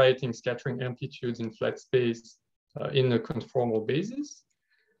rewriting scattering amplitudes in flat space in a conformal basis?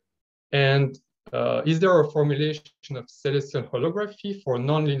 And is there a formulation of celestial holography for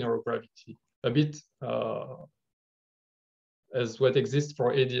nonlinear gravity, a bit as what exists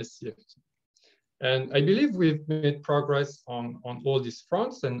for ADS-CFT? And I believe we've made progress on all these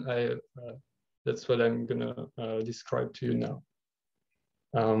fronts, and that's what I'm gonna describe to you now.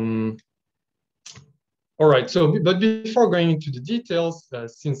 All right, so, but before going into the details,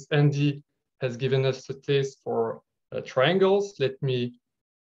 since Andy has given us a taste for triangles, let me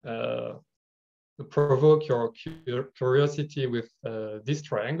provoke your curiosity with this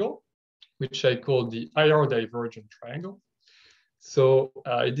triangle, which I call the IR divergent triangle. So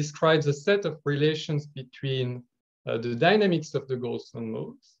it describes a set of relations between the dynamics of the Gaussian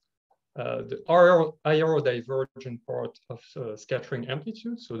modes, the IR divergent part of scattering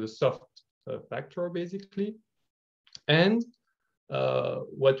amplitude, so the soft factor basically, and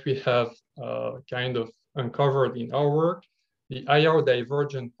what we have kind of uncovered in our work, the IR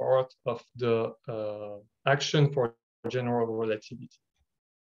divergent part of the action for general relativity.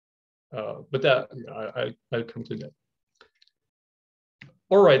 But I'll come to that.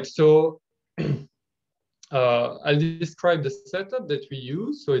 All right, so I'll describe the setup that we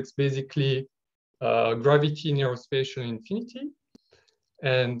use. So it's basically gravity near spatial infinity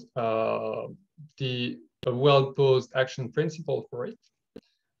and the well-posed action principle for it.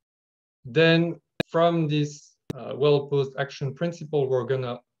 Then from this well-posed action principle, we're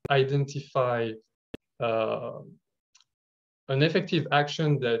gonna identify an effective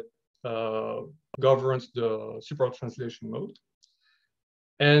action that governs the supertranslation mode.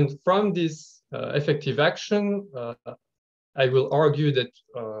 And from this effective action, I will argue that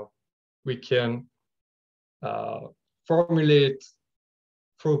we can formulate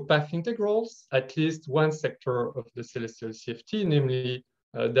through path integrals at least one sector of the celestial CFT, namely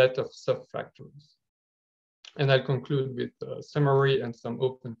that of soft factors. And I'll conclude with a summary and some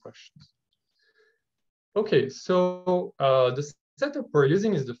open questions. Okay, so the setup we're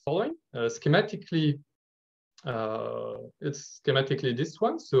using is the following. Schematically, it's schematically this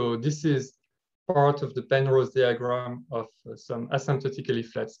one. So this is part of the Penrose diagram of some asymptotically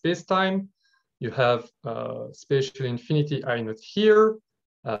flat spacetime. You have spatial infinity I naught here,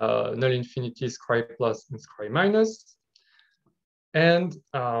 null infinity scry plus and scry minus. And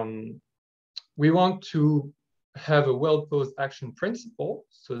we want to have a well-posed action principle.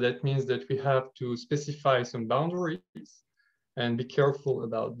 So that means that we have to specify some boundaries and be careful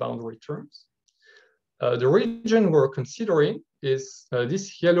about boundary terms. The region we're considering is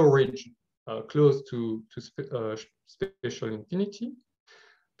this yellow region, close to spatial infinity.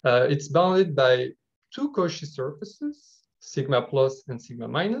 It's bounded by two Cauchy surfaces, sigma plus and sigma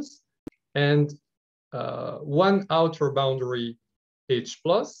minus, and one outer boundary H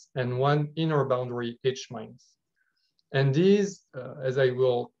plus and one inner boundary H minus. And these, as I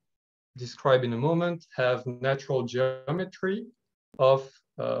will describe in a moment, have natural geometry of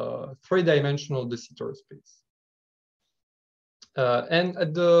three-dimensional de Sitter space. And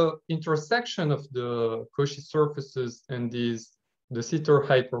at the intersection of the Cauchy surfaces and these de Sitter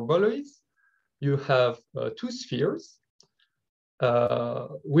hyperboloids, you have two spheres,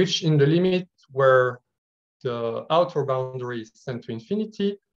 which in the limit where the outer boundary is sent to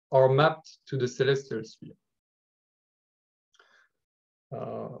infinity are mapped to the celestial sphere.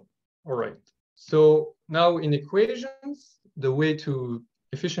 All right, so now in equations, the way to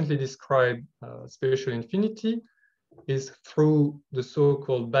efficiently describe spatial infinity is through the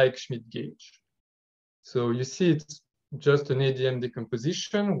so-called Bike-Schmidt gauge. So you see it's just an ADM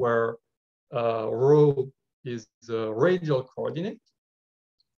decomposition where rho is a radial coordinate.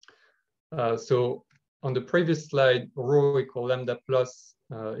 So on the previous slide, rho equal lambda plus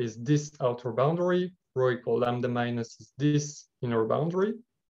is this outer boundary, rho equal lambda minus is this inner boundary.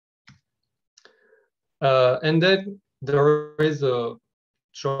 And then there is a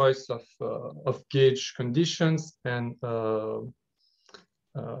choice of gauge conditions and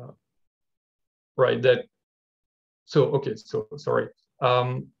right that. So okay, so sorry.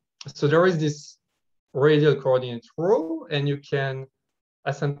 So there is this radial coordinate rho, and you can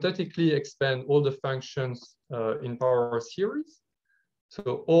asymptotically expand all the functions in power series.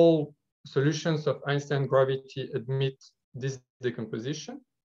 So all solutions of Einstein gravity admit this decomposition.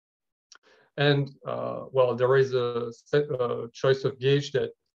 And well, there is a choice of gauge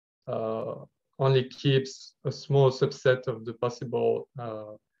that only keeps a small subset of the possible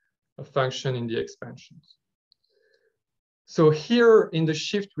function in the expansions. So here in the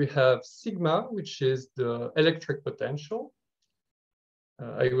shift, we have sigma, which is the electric potential.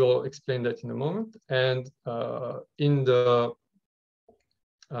 I will explain that in a moment. And in the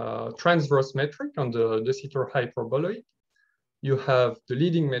transverse metric on the de Sitter hyperboloid, you have the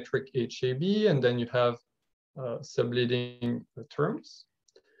leading metric HAB, and then you have subleading terms.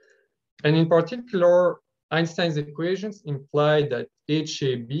 And in particular, Einstein's equations imply that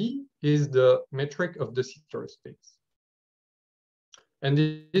HAB is the metric of the de Sitter space. And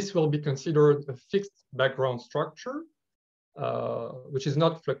this will be considered a fixed background structure, which is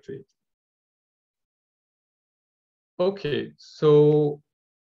not fluctuating. Okay, so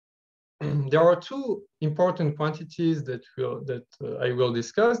there are two important quantities that I will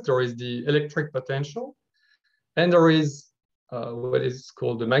discuss. There is the electric potential, and there is what is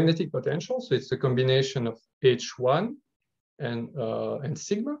called the magnetic potential. So it's a combination of H1 and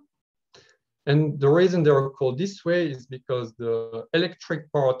sigma. And the reason they are called this way is because the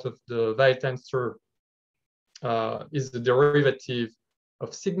electric part of the Weit tensor is the derivative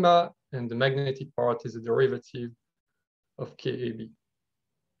of sigma, and the magnetic part is a derivative of KAB.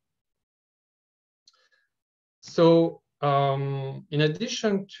 So in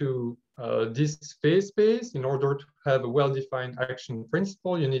addition to this phase space, in order to have a well-defined action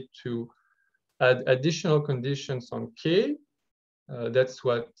principle, you need to add additional conditions on K. That's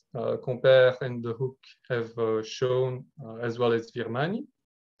what Compère and De Hoek have shown, as well as Virmani.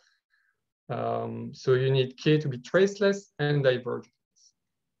 So you need K to be traceless and divergent.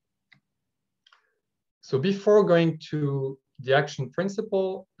 So before going to the action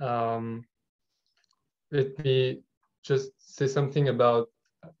principle, let me just say something about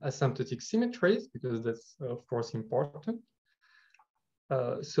asymptotic symmetries, because that's, of course, important.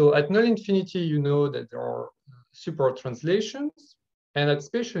 So at null infinity, you know that there are supertranslations. And at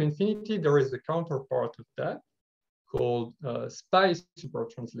spatial infinity, there is a counterpart of that called SPI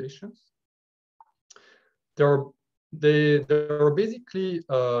supertranslations. There are basically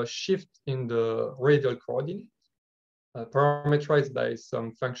a shift in the radial coordinate parameterized by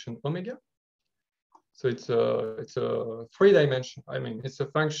some function omega. So it's a three-dimensional. I mean, it's a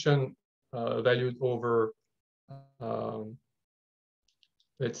function valued over,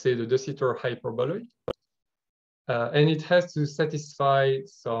 let's say, the de Sitter hyperboloid. And it has to satisfy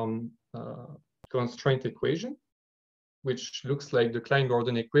some constraint equation, which looks like the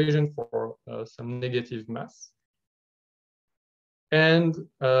Klein-Gordon equation for some negative mass. And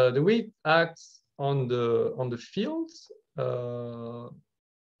the way it acts on the fields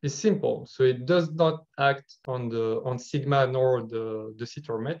is simple. So it does not act on sigma nor the de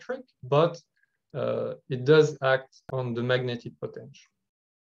Sitter metric, but it does act on the magnetic potential.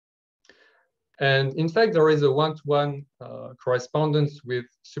 And in fact, there is a one-to-one correspondence with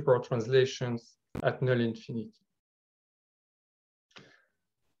supertranslations at null infinity.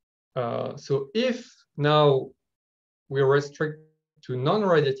 So if now we restrict to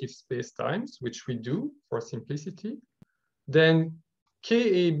non-radiative spacetimes, which we do for simplicity, then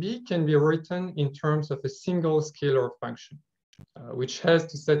KAB can be written in terms of a single scalar function, which has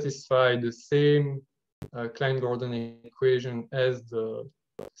to satisfy the same Klein-Gordon equation as the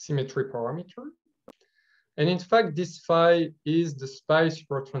symmetry parameter. And in fact, this phi is the SPI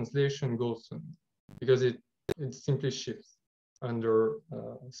supertranslation Gaussian, because it simply shifts under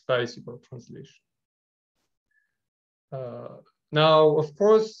SPI supertranslation. Now, of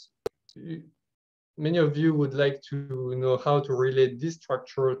course, many of you would like to know how to relate this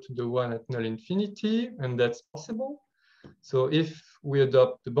structure to the one at null infinity, and that's possible. So if we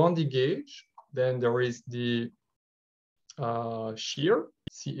adopt the Bondi gauge, then there is the shear,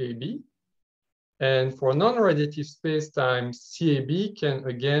 CAB. And for non-radiative spacetime, CAB can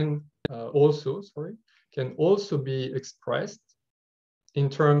again can also be expressed in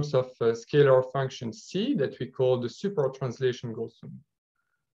terms of a scalar function C that we call the supertranslation Gaussian,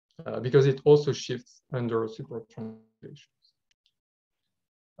 because it also shifts under supertranslations.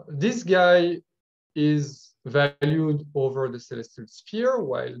 This guy is valued over the celestial sphere,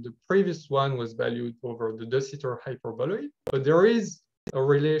 while the previous one was valued over the de Sitter hyperboloid. But there is a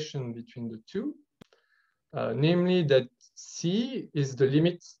relation between the two, namely that C is the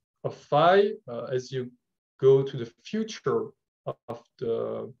limit of phi as you go to the future of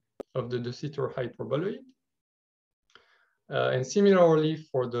the de Sitter hyperboloid. And similarly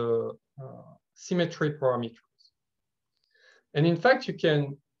for the symmetry parameters. And in fact, you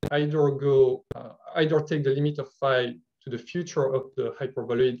can either take the limit of phi to the future of the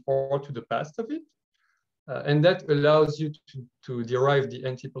hyperboloid or to the past of it. And that allows you to derive the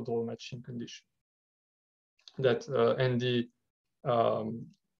antipodal matching condition that Andy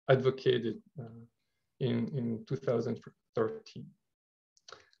advocated in 2013.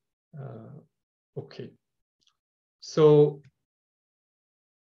 Okay, so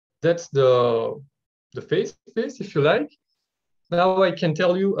that's the phase space, if you like. Now I can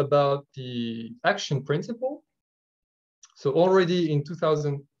tell you about the action principle. So already in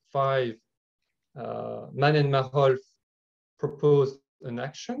 2005, Mann and Marolf proposed an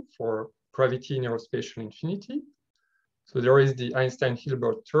action for gravity near spatial infinity. So there is the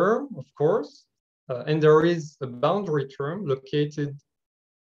Einstein-Hilbert term, of course, and there is a boundary term located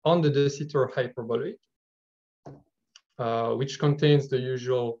on the de Sitter hyperboloid, which contains the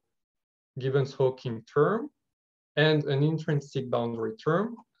usual Gibbons-Hawking term. and an intrinsic boundary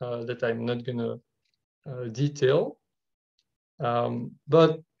term that I'm not going to detail.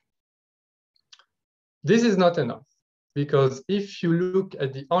 But this is not enough, because if you look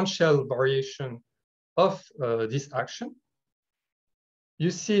at the on-shell variation of this action,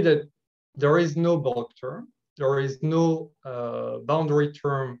 you see that there is no bulk term, there is no boundary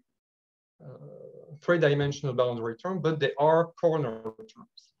term, three-dimensional boundary term, but there are corner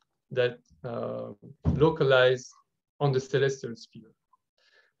terms that localize on the celestial sphere.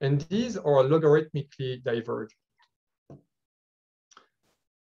 And these are logarithmically divergent.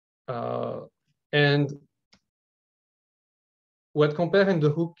 And what Compare and de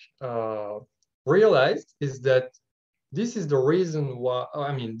Hoek realized is that this is the reason why,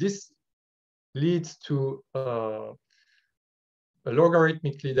 I mean, this leads to a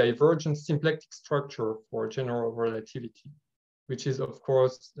logarithmically divergent symplectic structure for general relativity, which is, of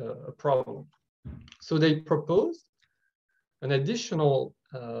course, a problem. So they proposed an additional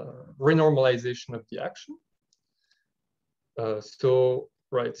renormalization of the action. So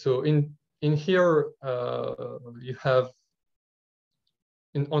in here you have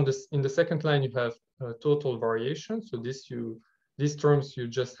in the second line you have total variation. So these terms you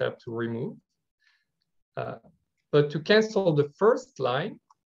just have to remove. But to cancel the first line,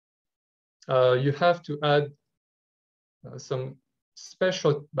 you have to add some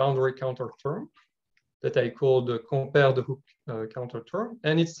special boundary counter term that I call the Compare de Hoek counter term,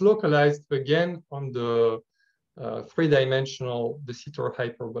 and it's localized again on the three-dimensional de Sitter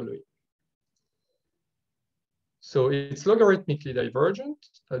hyperboloid. So it's logarithmically divergent.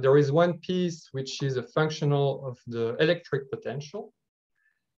 There is one piece which is a functional of the electric potential,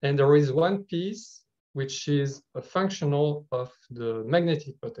 and there is one piece which is a functional of the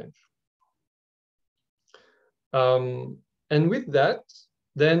magnetic potential. And with that,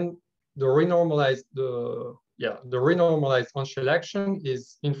 then the renormalized on-shell action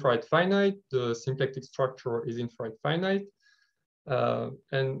is infrared finite. The symplectic structure is infrared finite,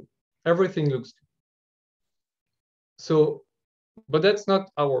 and everything looks good. So, but that's not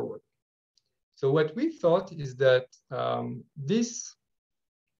our work. So what we thought is that this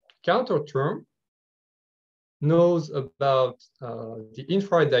counter term knows about the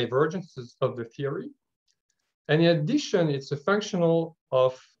infrared divergences of the theory. And in addition, it's a functional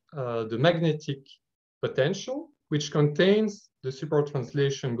of the magnetic potential, which contains the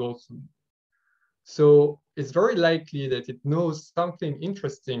supertranslation Gaussian. So it's very likely that it knows something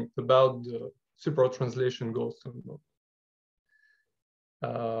interesting about the supertranslation Gaussian.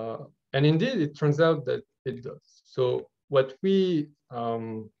 And indeed, it turns out that it does. So what we,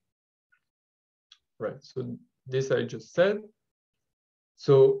 so this I just said.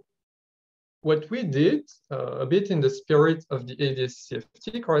 So what we did, a bit in the spirit of the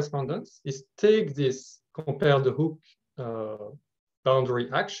EEST correspondence, is take this Compare de Hoek boundary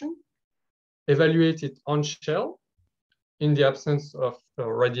action, evaluate it on shell in the absence of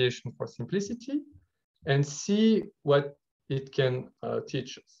radiation for simplicity, and see what it can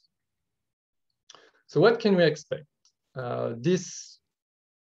teach us. So what can we expect? This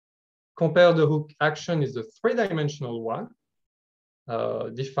Compare de Hoek action is a three-dimensional one,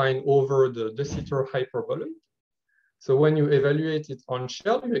 defined over the de Sitter hyperboloid. So when you evaluate it on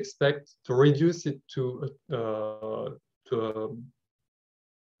shell, you expect to reduce it to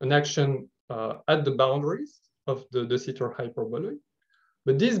an action at the boundaries of the de Sitter hyperboloid.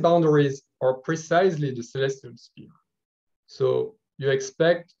 But these boundaries are precisely the celestial sphere. So you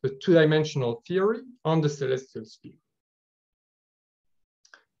expect a two-dimensional theory on the celestial sphere,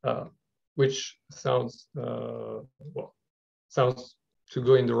 which sounds, sounds to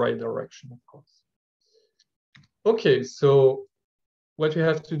go in the right direction, of course. Okay, so what we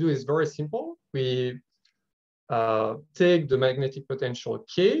have to do is very simple. We take the magnetic potential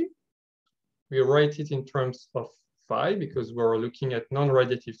K, we write it in terms of phi because we're looking at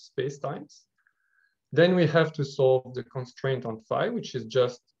non-radiative spacetimes. Then we have to solve the constraint on phi, which is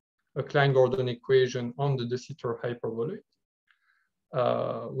just a Klein-Gordon equation on the de Sitter hyperboloid.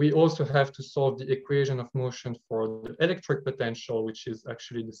 We also have to solve the equation of motion for the electric potential, which is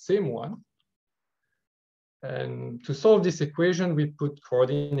actually the same one. And to solve this equation, we put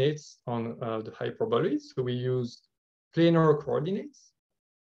coordinates on the hyperboloid. So we use planar coordinates.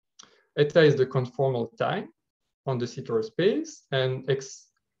 Eta is the conformal time on the Sitter space, and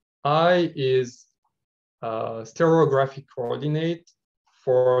xi is stereographic coordinate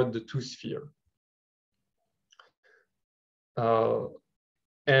for the two sphere.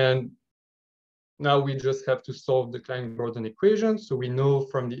 And now we just have to solve the Klein-Gordon equation. So we know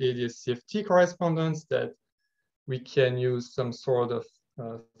from the EEST correspondence that we can use some sort of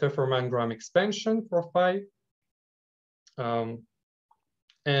Pfefferman-Graham expansion for phi.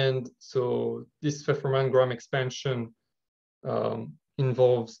 And so this Pfefferman-Graham expansion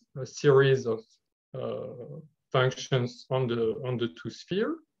involves a series of functions on the two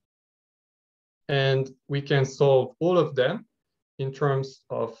sphere. And we can solve all of them in terms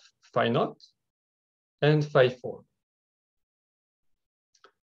of phi naught and phi 4.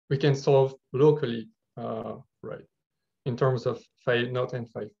 We can solve locally, right, in terms of phi naught and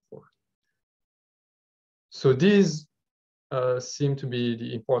phi 4. So these seem to be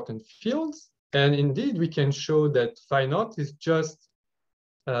the important fields. And indeed, we can show that phi naught is just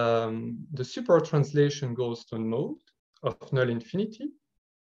the supertranslation Goldstone mode of null infinity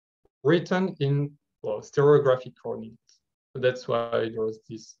written in, well, stereographic coordinates. So that's why there's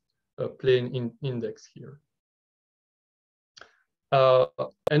this plane index here.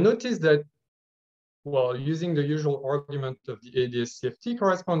 And notice that, well, using the usual argument of the ADS-CFT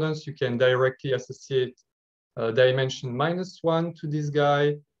correspondence, you can directly associate dimension -1 to this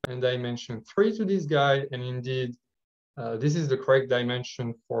guy and dimension 3 to this guy. And indeed, this is the correct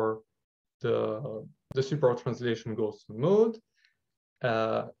dimension for the supertranslation Goldstone mode.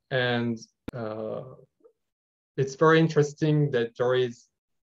 And it's very interesting that there is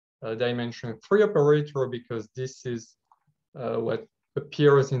a dimension 3 operator, because this is what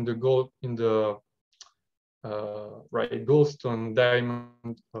appears in the right Goldstone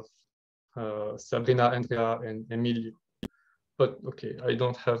diamond of Sabrina, Andrea, and Emilio. But okay, I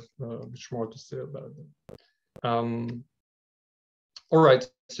don't have much more to say about that. All right,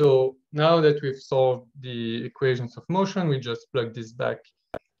 so now that we've solved the equations of motion, we just plug this back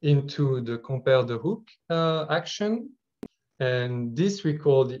into the compare the hook action. And this we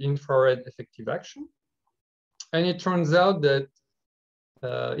call the infrared effective action. And it turns out that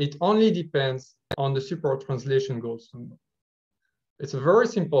it only depends on the supertranslation Goldstone mode. It's a very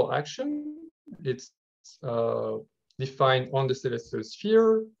simple action. It's defined on the celestial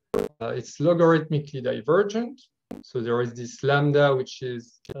sphere. It's logarithmically divergent. So there is this lambda, which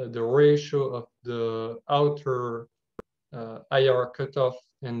is the ratio of the outer IR cutoff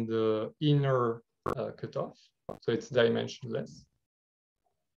and the inner cutoff. So it's dimensionless.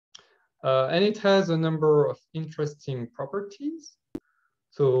 And it has a number of interesting properties.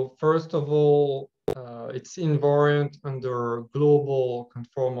 So first of all, it's invariant under global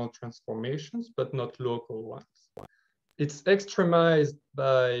conformal transformations, but not local ones. It's extremized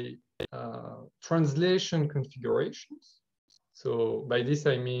by translation configurations. So by this,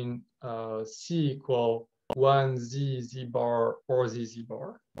 I mean C equal 1 Z, Z bar, or Z, Z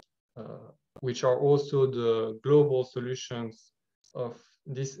bar, which are also the global solutions of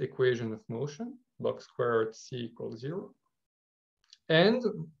this equation of motion, box squared C equals 0. And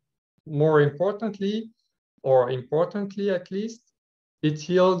more importantly, or importantly at least, it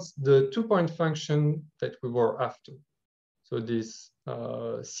yields the two-point function that we were after. So this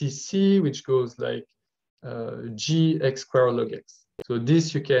CC, which goes like G x squared log x. So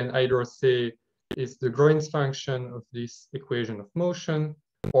this you can either say is the Nguyen's function of this equation of motion,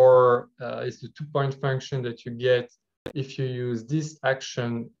 or it's the two-point function that you get if you use this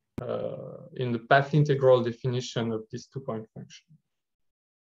action in the path integral definition of this two-point function.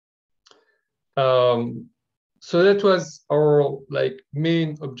 So that was our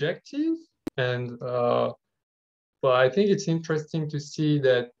main objective, and well, I think it's interesting to see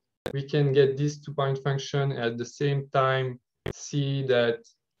that we can get this two-point function at the same time see that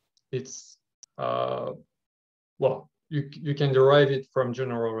it's well, you can derive it from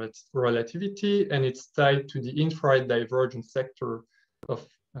general relativity, and it's tied to the infrared divergent sector of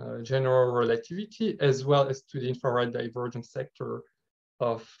general relativity, as well as to the infrared divergent sector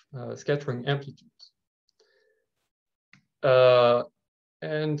of scattering amplitudes.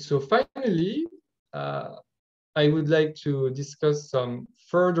 And so finally, I would like to discuss some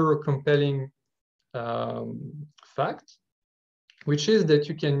further compelling fact, which is that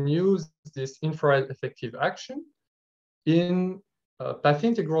you can use this infrared effective action in a path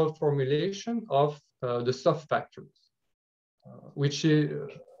integral formulation of the soft factors, which is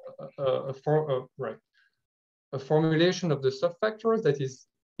a formulation of the soft factors that is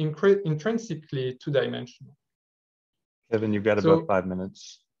intrinsically two-dimensional. Kevin, you've got about 5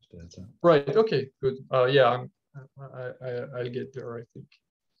 minutes. Right. Okay. Good. Yeah, I'll get there, I think.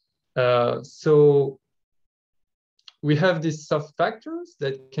 So we have these soft factors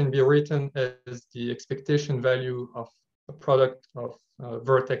that can be written as the expectation value of a product of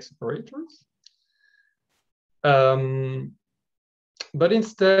vertex operators. But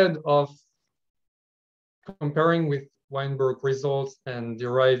instead of comparing with Weinberg results and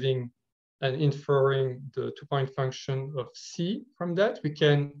deriving and inferring the two-point function of C from that, we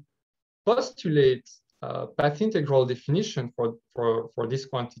can postulate path integral definition for this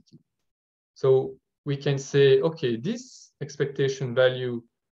quantity. So we can say, okay, this expectation value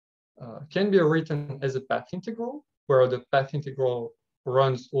can be written as a path integral, where the path integral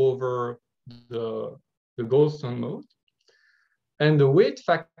runs over the Goldstone mode. And the weight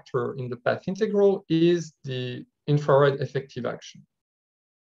factor in the path integral is the infrared effective action.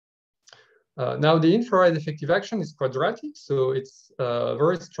 Now, the infrared effective action is quadratic, so it's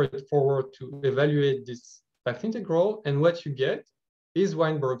very straightforward to evaluate this path integral. And what you get is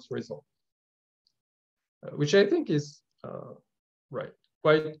Weinberg's result, which I think is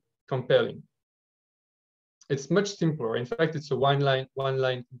quite compelling. It's much simpler. In fact, it's a one-line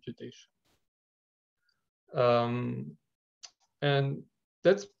computation. And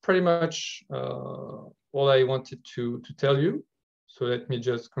that's pretty much all I wanted to tell you. So let me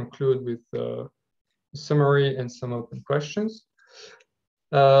just conclude with a summary and some open questions.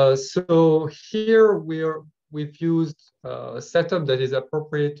 So here we've used a setup that is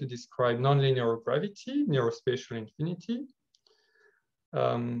appropriate to describe nonlinear gravity, neurospatial infinity.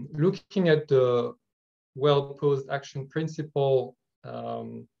 Looking at the well-posed action principle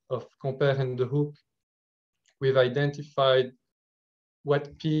of compare and the hook, we've identified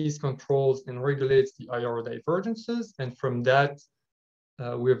what piece controls and regulates the IR divergences. And from that,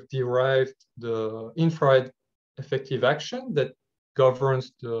 we've derived the infrared effective action that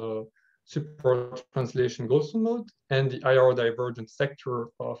governs the supertranslation Goldstone mode and the IR divergence sector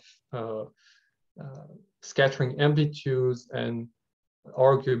of scattering amplitudes and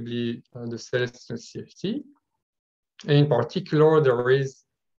arguably the celestial CFT. And in particular, there is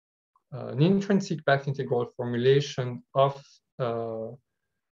an intrinsic path integral formulation of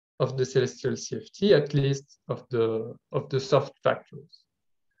the celestial CFT, at least of the soft factors.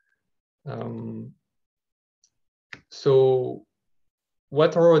 So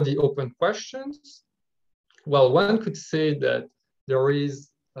what are the open questions? Well, one could say that there is,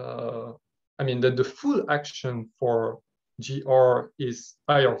 that the full action for GR is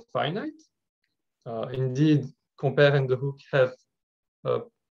IR finite. Indeed, compare and the hook have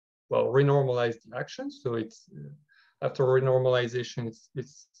renormalized the action, so it's after renormalization,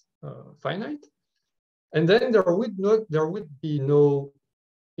 it's finite. And then there would be no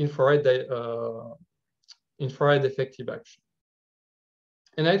infrared effective action.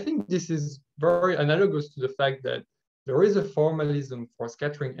 And I think this is very analogous to the fact that there is a formalism for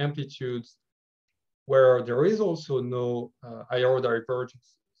scattering amplitudes where there is also no IR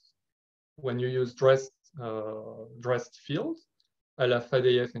divergences when you use dressed fields, a la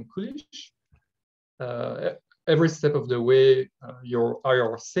Fadeev and Kulish. Every step of the way, you're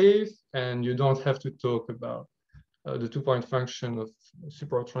IR safe, and you don't have to talk about the two-point function of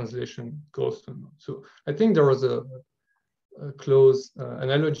supertranslation Goldstone. So I think there was a close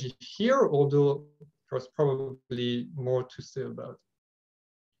analogy here, although there's probably more to say about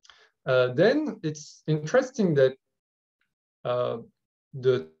it. Then it's interesting that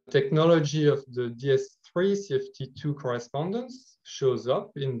the technology of the DS3 CFT2 correspondence shows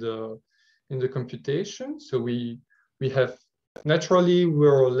up in the computation. So we have, naturally,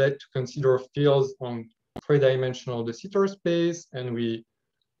 we're led to consider fields on three-dimensional de Sitter space, and we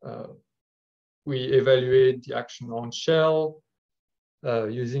evaluate the action on shell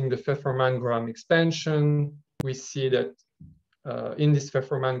using the Pfefferman-Graham expansion. We see that in this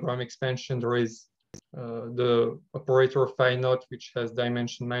Pfefferman-Graham expansion, there is the operator phi naught, which has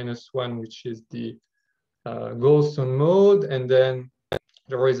dimension -1, which is the Goldstone mode, and then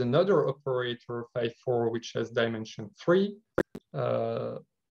there is another operator phi 4, which has dimension 3,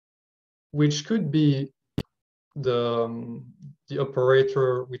 which could be the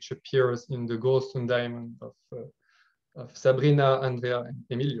operator which appears in the Goldstone diamond of Sabrina, Andrea, and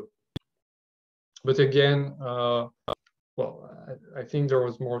Emilio. But again, I think there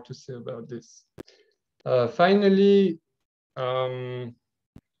was more to say about this. Finally,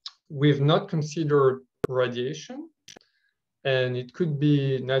 we've not considered radiation, and it could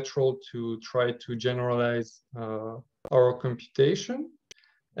be natural to try to generalize our computation.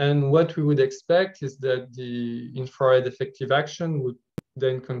 And what we would expect is that the infrared effective action would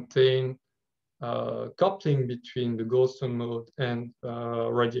then contain coupling between the Goldstone mode and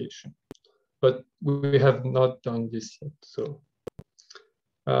radiation. But we have not done this yet. So,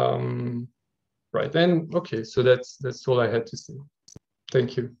 right. And okay, so that's all I had to say.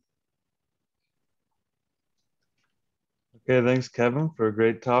 Thank you. Okay, thanks, Kevin, for a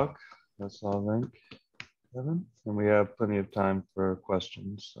great talk. That's all, thank Kevin. And we have plenty of time for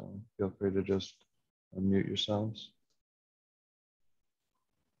questions, so feel free to just unmute yourselves.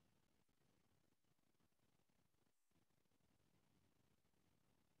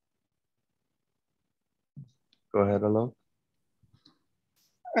 Go ahead, Alok.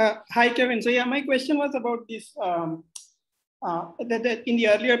 Hi, Kevin. So yeah, my question was about this, that in the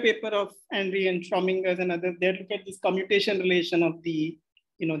earlier paper of Henry and Schrominger's and others, they look at this commutation relation of the,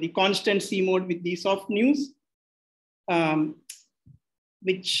 the constant C mode with the soft news,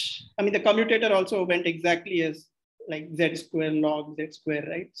 which, I mean, the commutator also went exactly as like Z square log Z square,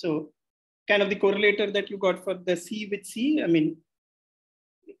 right? So kind of the correlator that you got for the C with C, I mean,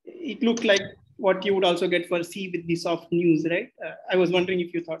 it looked like what you would also get for C with the soft news, right? I was wondering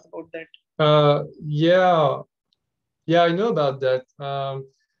if you thought about that. Yeah, I know about that.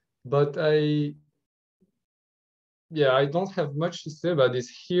 But I don't have much to say about this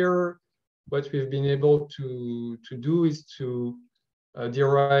here. What we've been able to do is to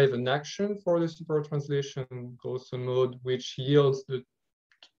derive an action for the supertranslation Gaussian mode, which yields the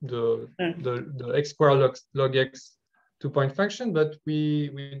x squared log x 2-point function, but we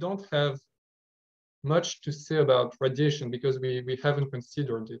don't have much to say about radiation because we haven't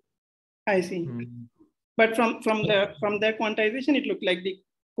considered it. I see. But from their quantization, it looked like the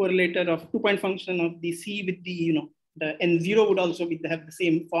correlator of 2-point function of the C with the the N0 would also have the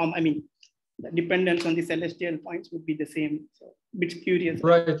same form. I mean, the dependence on the celestial points would be the same. So a bit curious.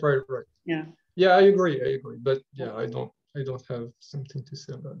 Right. Yeah. Yeah, I agree. But yeah, I don't have something to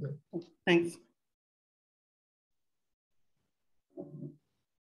say about that. Thanks.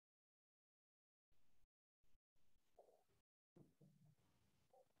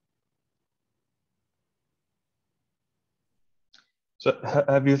 So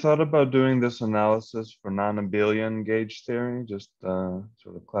have you thought about doing this analysis for non-abelian gauge theory, just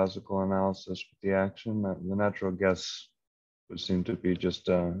sort of classical analysis with the action? The natural guess would seem to be just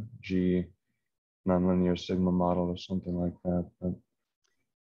a G nonlinear sigma model or something like that. But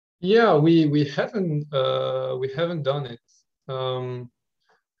yeah, we haven't done it.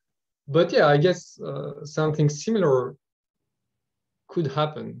 But yeah, I guess something similar could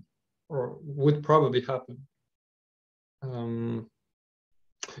happen or would probably happen.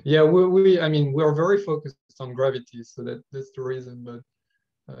 Yeah, I mean, we're very focused on gravity, so that's the reason, but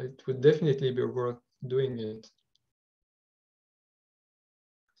it would definitely be worth doing it.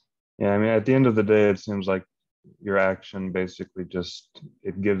 yeah, I mean, at the end of the day, it seems like your action basically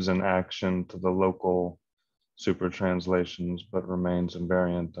it gives an action to the local super translations, but remains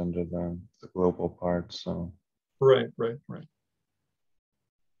invariant under the global part. So right.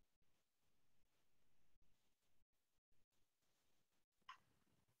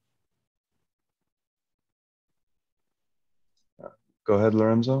 Go ahead,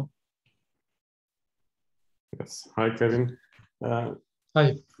 Lorenzo. Yes. Hi, Kevin. Hi.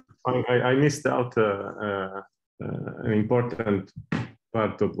 I missed out an important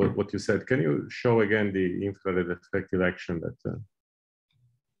part of what you said. Can you show again the infrared effective action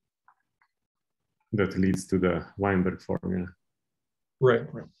that leads to the Weinberg formula? Right.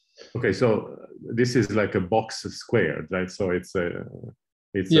 Okay, so this is like a box squared, right? So it's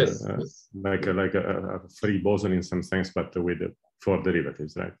yes. Like a free boson in some sense, but with 4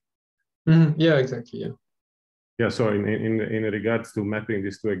 derivatives, right? Yeah, exactly. Yeah. Yeah. So in regards to mapping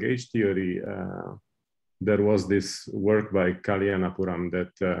this to a gauge theory, there was this work by Kalyanapuram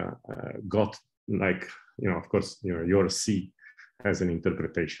that got like, of course, your C has an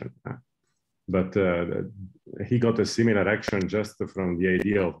interpretation, but he got a similar action just from the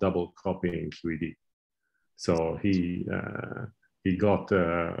idea of double copying QED. So he got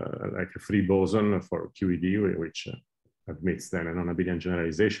like a free boson for QED, which admits then a non-abelian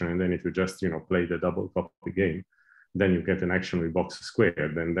generalization. And then if you just play the double copy game, then you get an action with box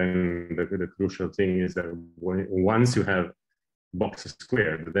squared. And then the crucial thing is that once you have box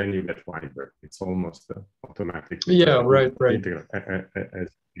squared, then you get Weinberg. It's almost automatic. Yeah, right. Integral.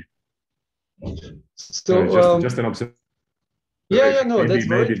 So just an observation. Yeah, no,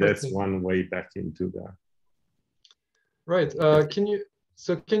 maybe that's one way back into the. Right. Can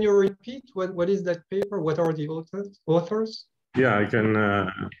you repeat what is that paper? What are the authors? Yeah, I can.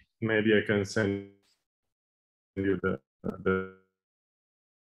 Maybe I can send you the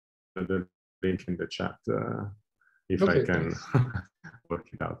link in the chat if I can work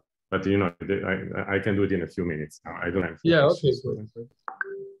it out. But I can do it in a few minutes now. I don't have. Yeah. Okay. Great.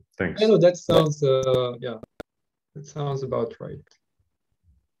 Thanks. I know that sounds. Yeah, that sounds about right.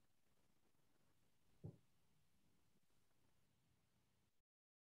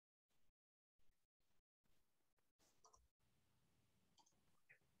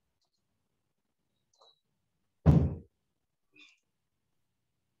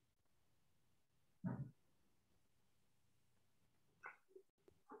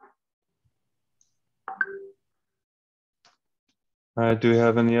 Do we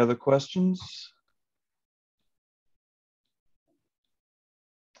have any other questions?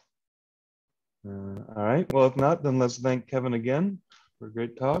 All right. Well, if not, then let's thank Kevin again for a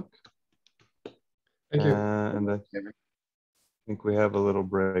great talk. Thank you. And I think we have a little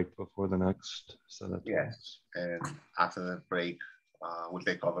break before the next set of Yes, and after the break, we'll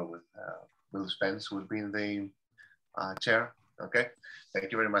take over with Will Spence will be in the chair. Okay,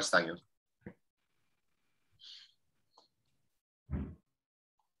 thank you very much, Daniel.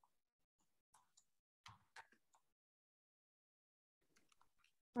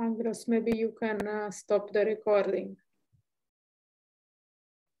 Andros, maybe you can stop the recording.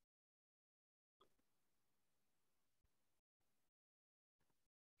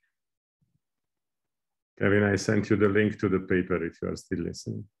 Kevin, I sent you the link to the paper if you are still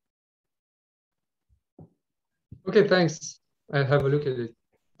listening. Okay, thanks. I'll have a look at it.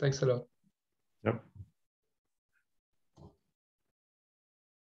 Thanks a lot. Yep.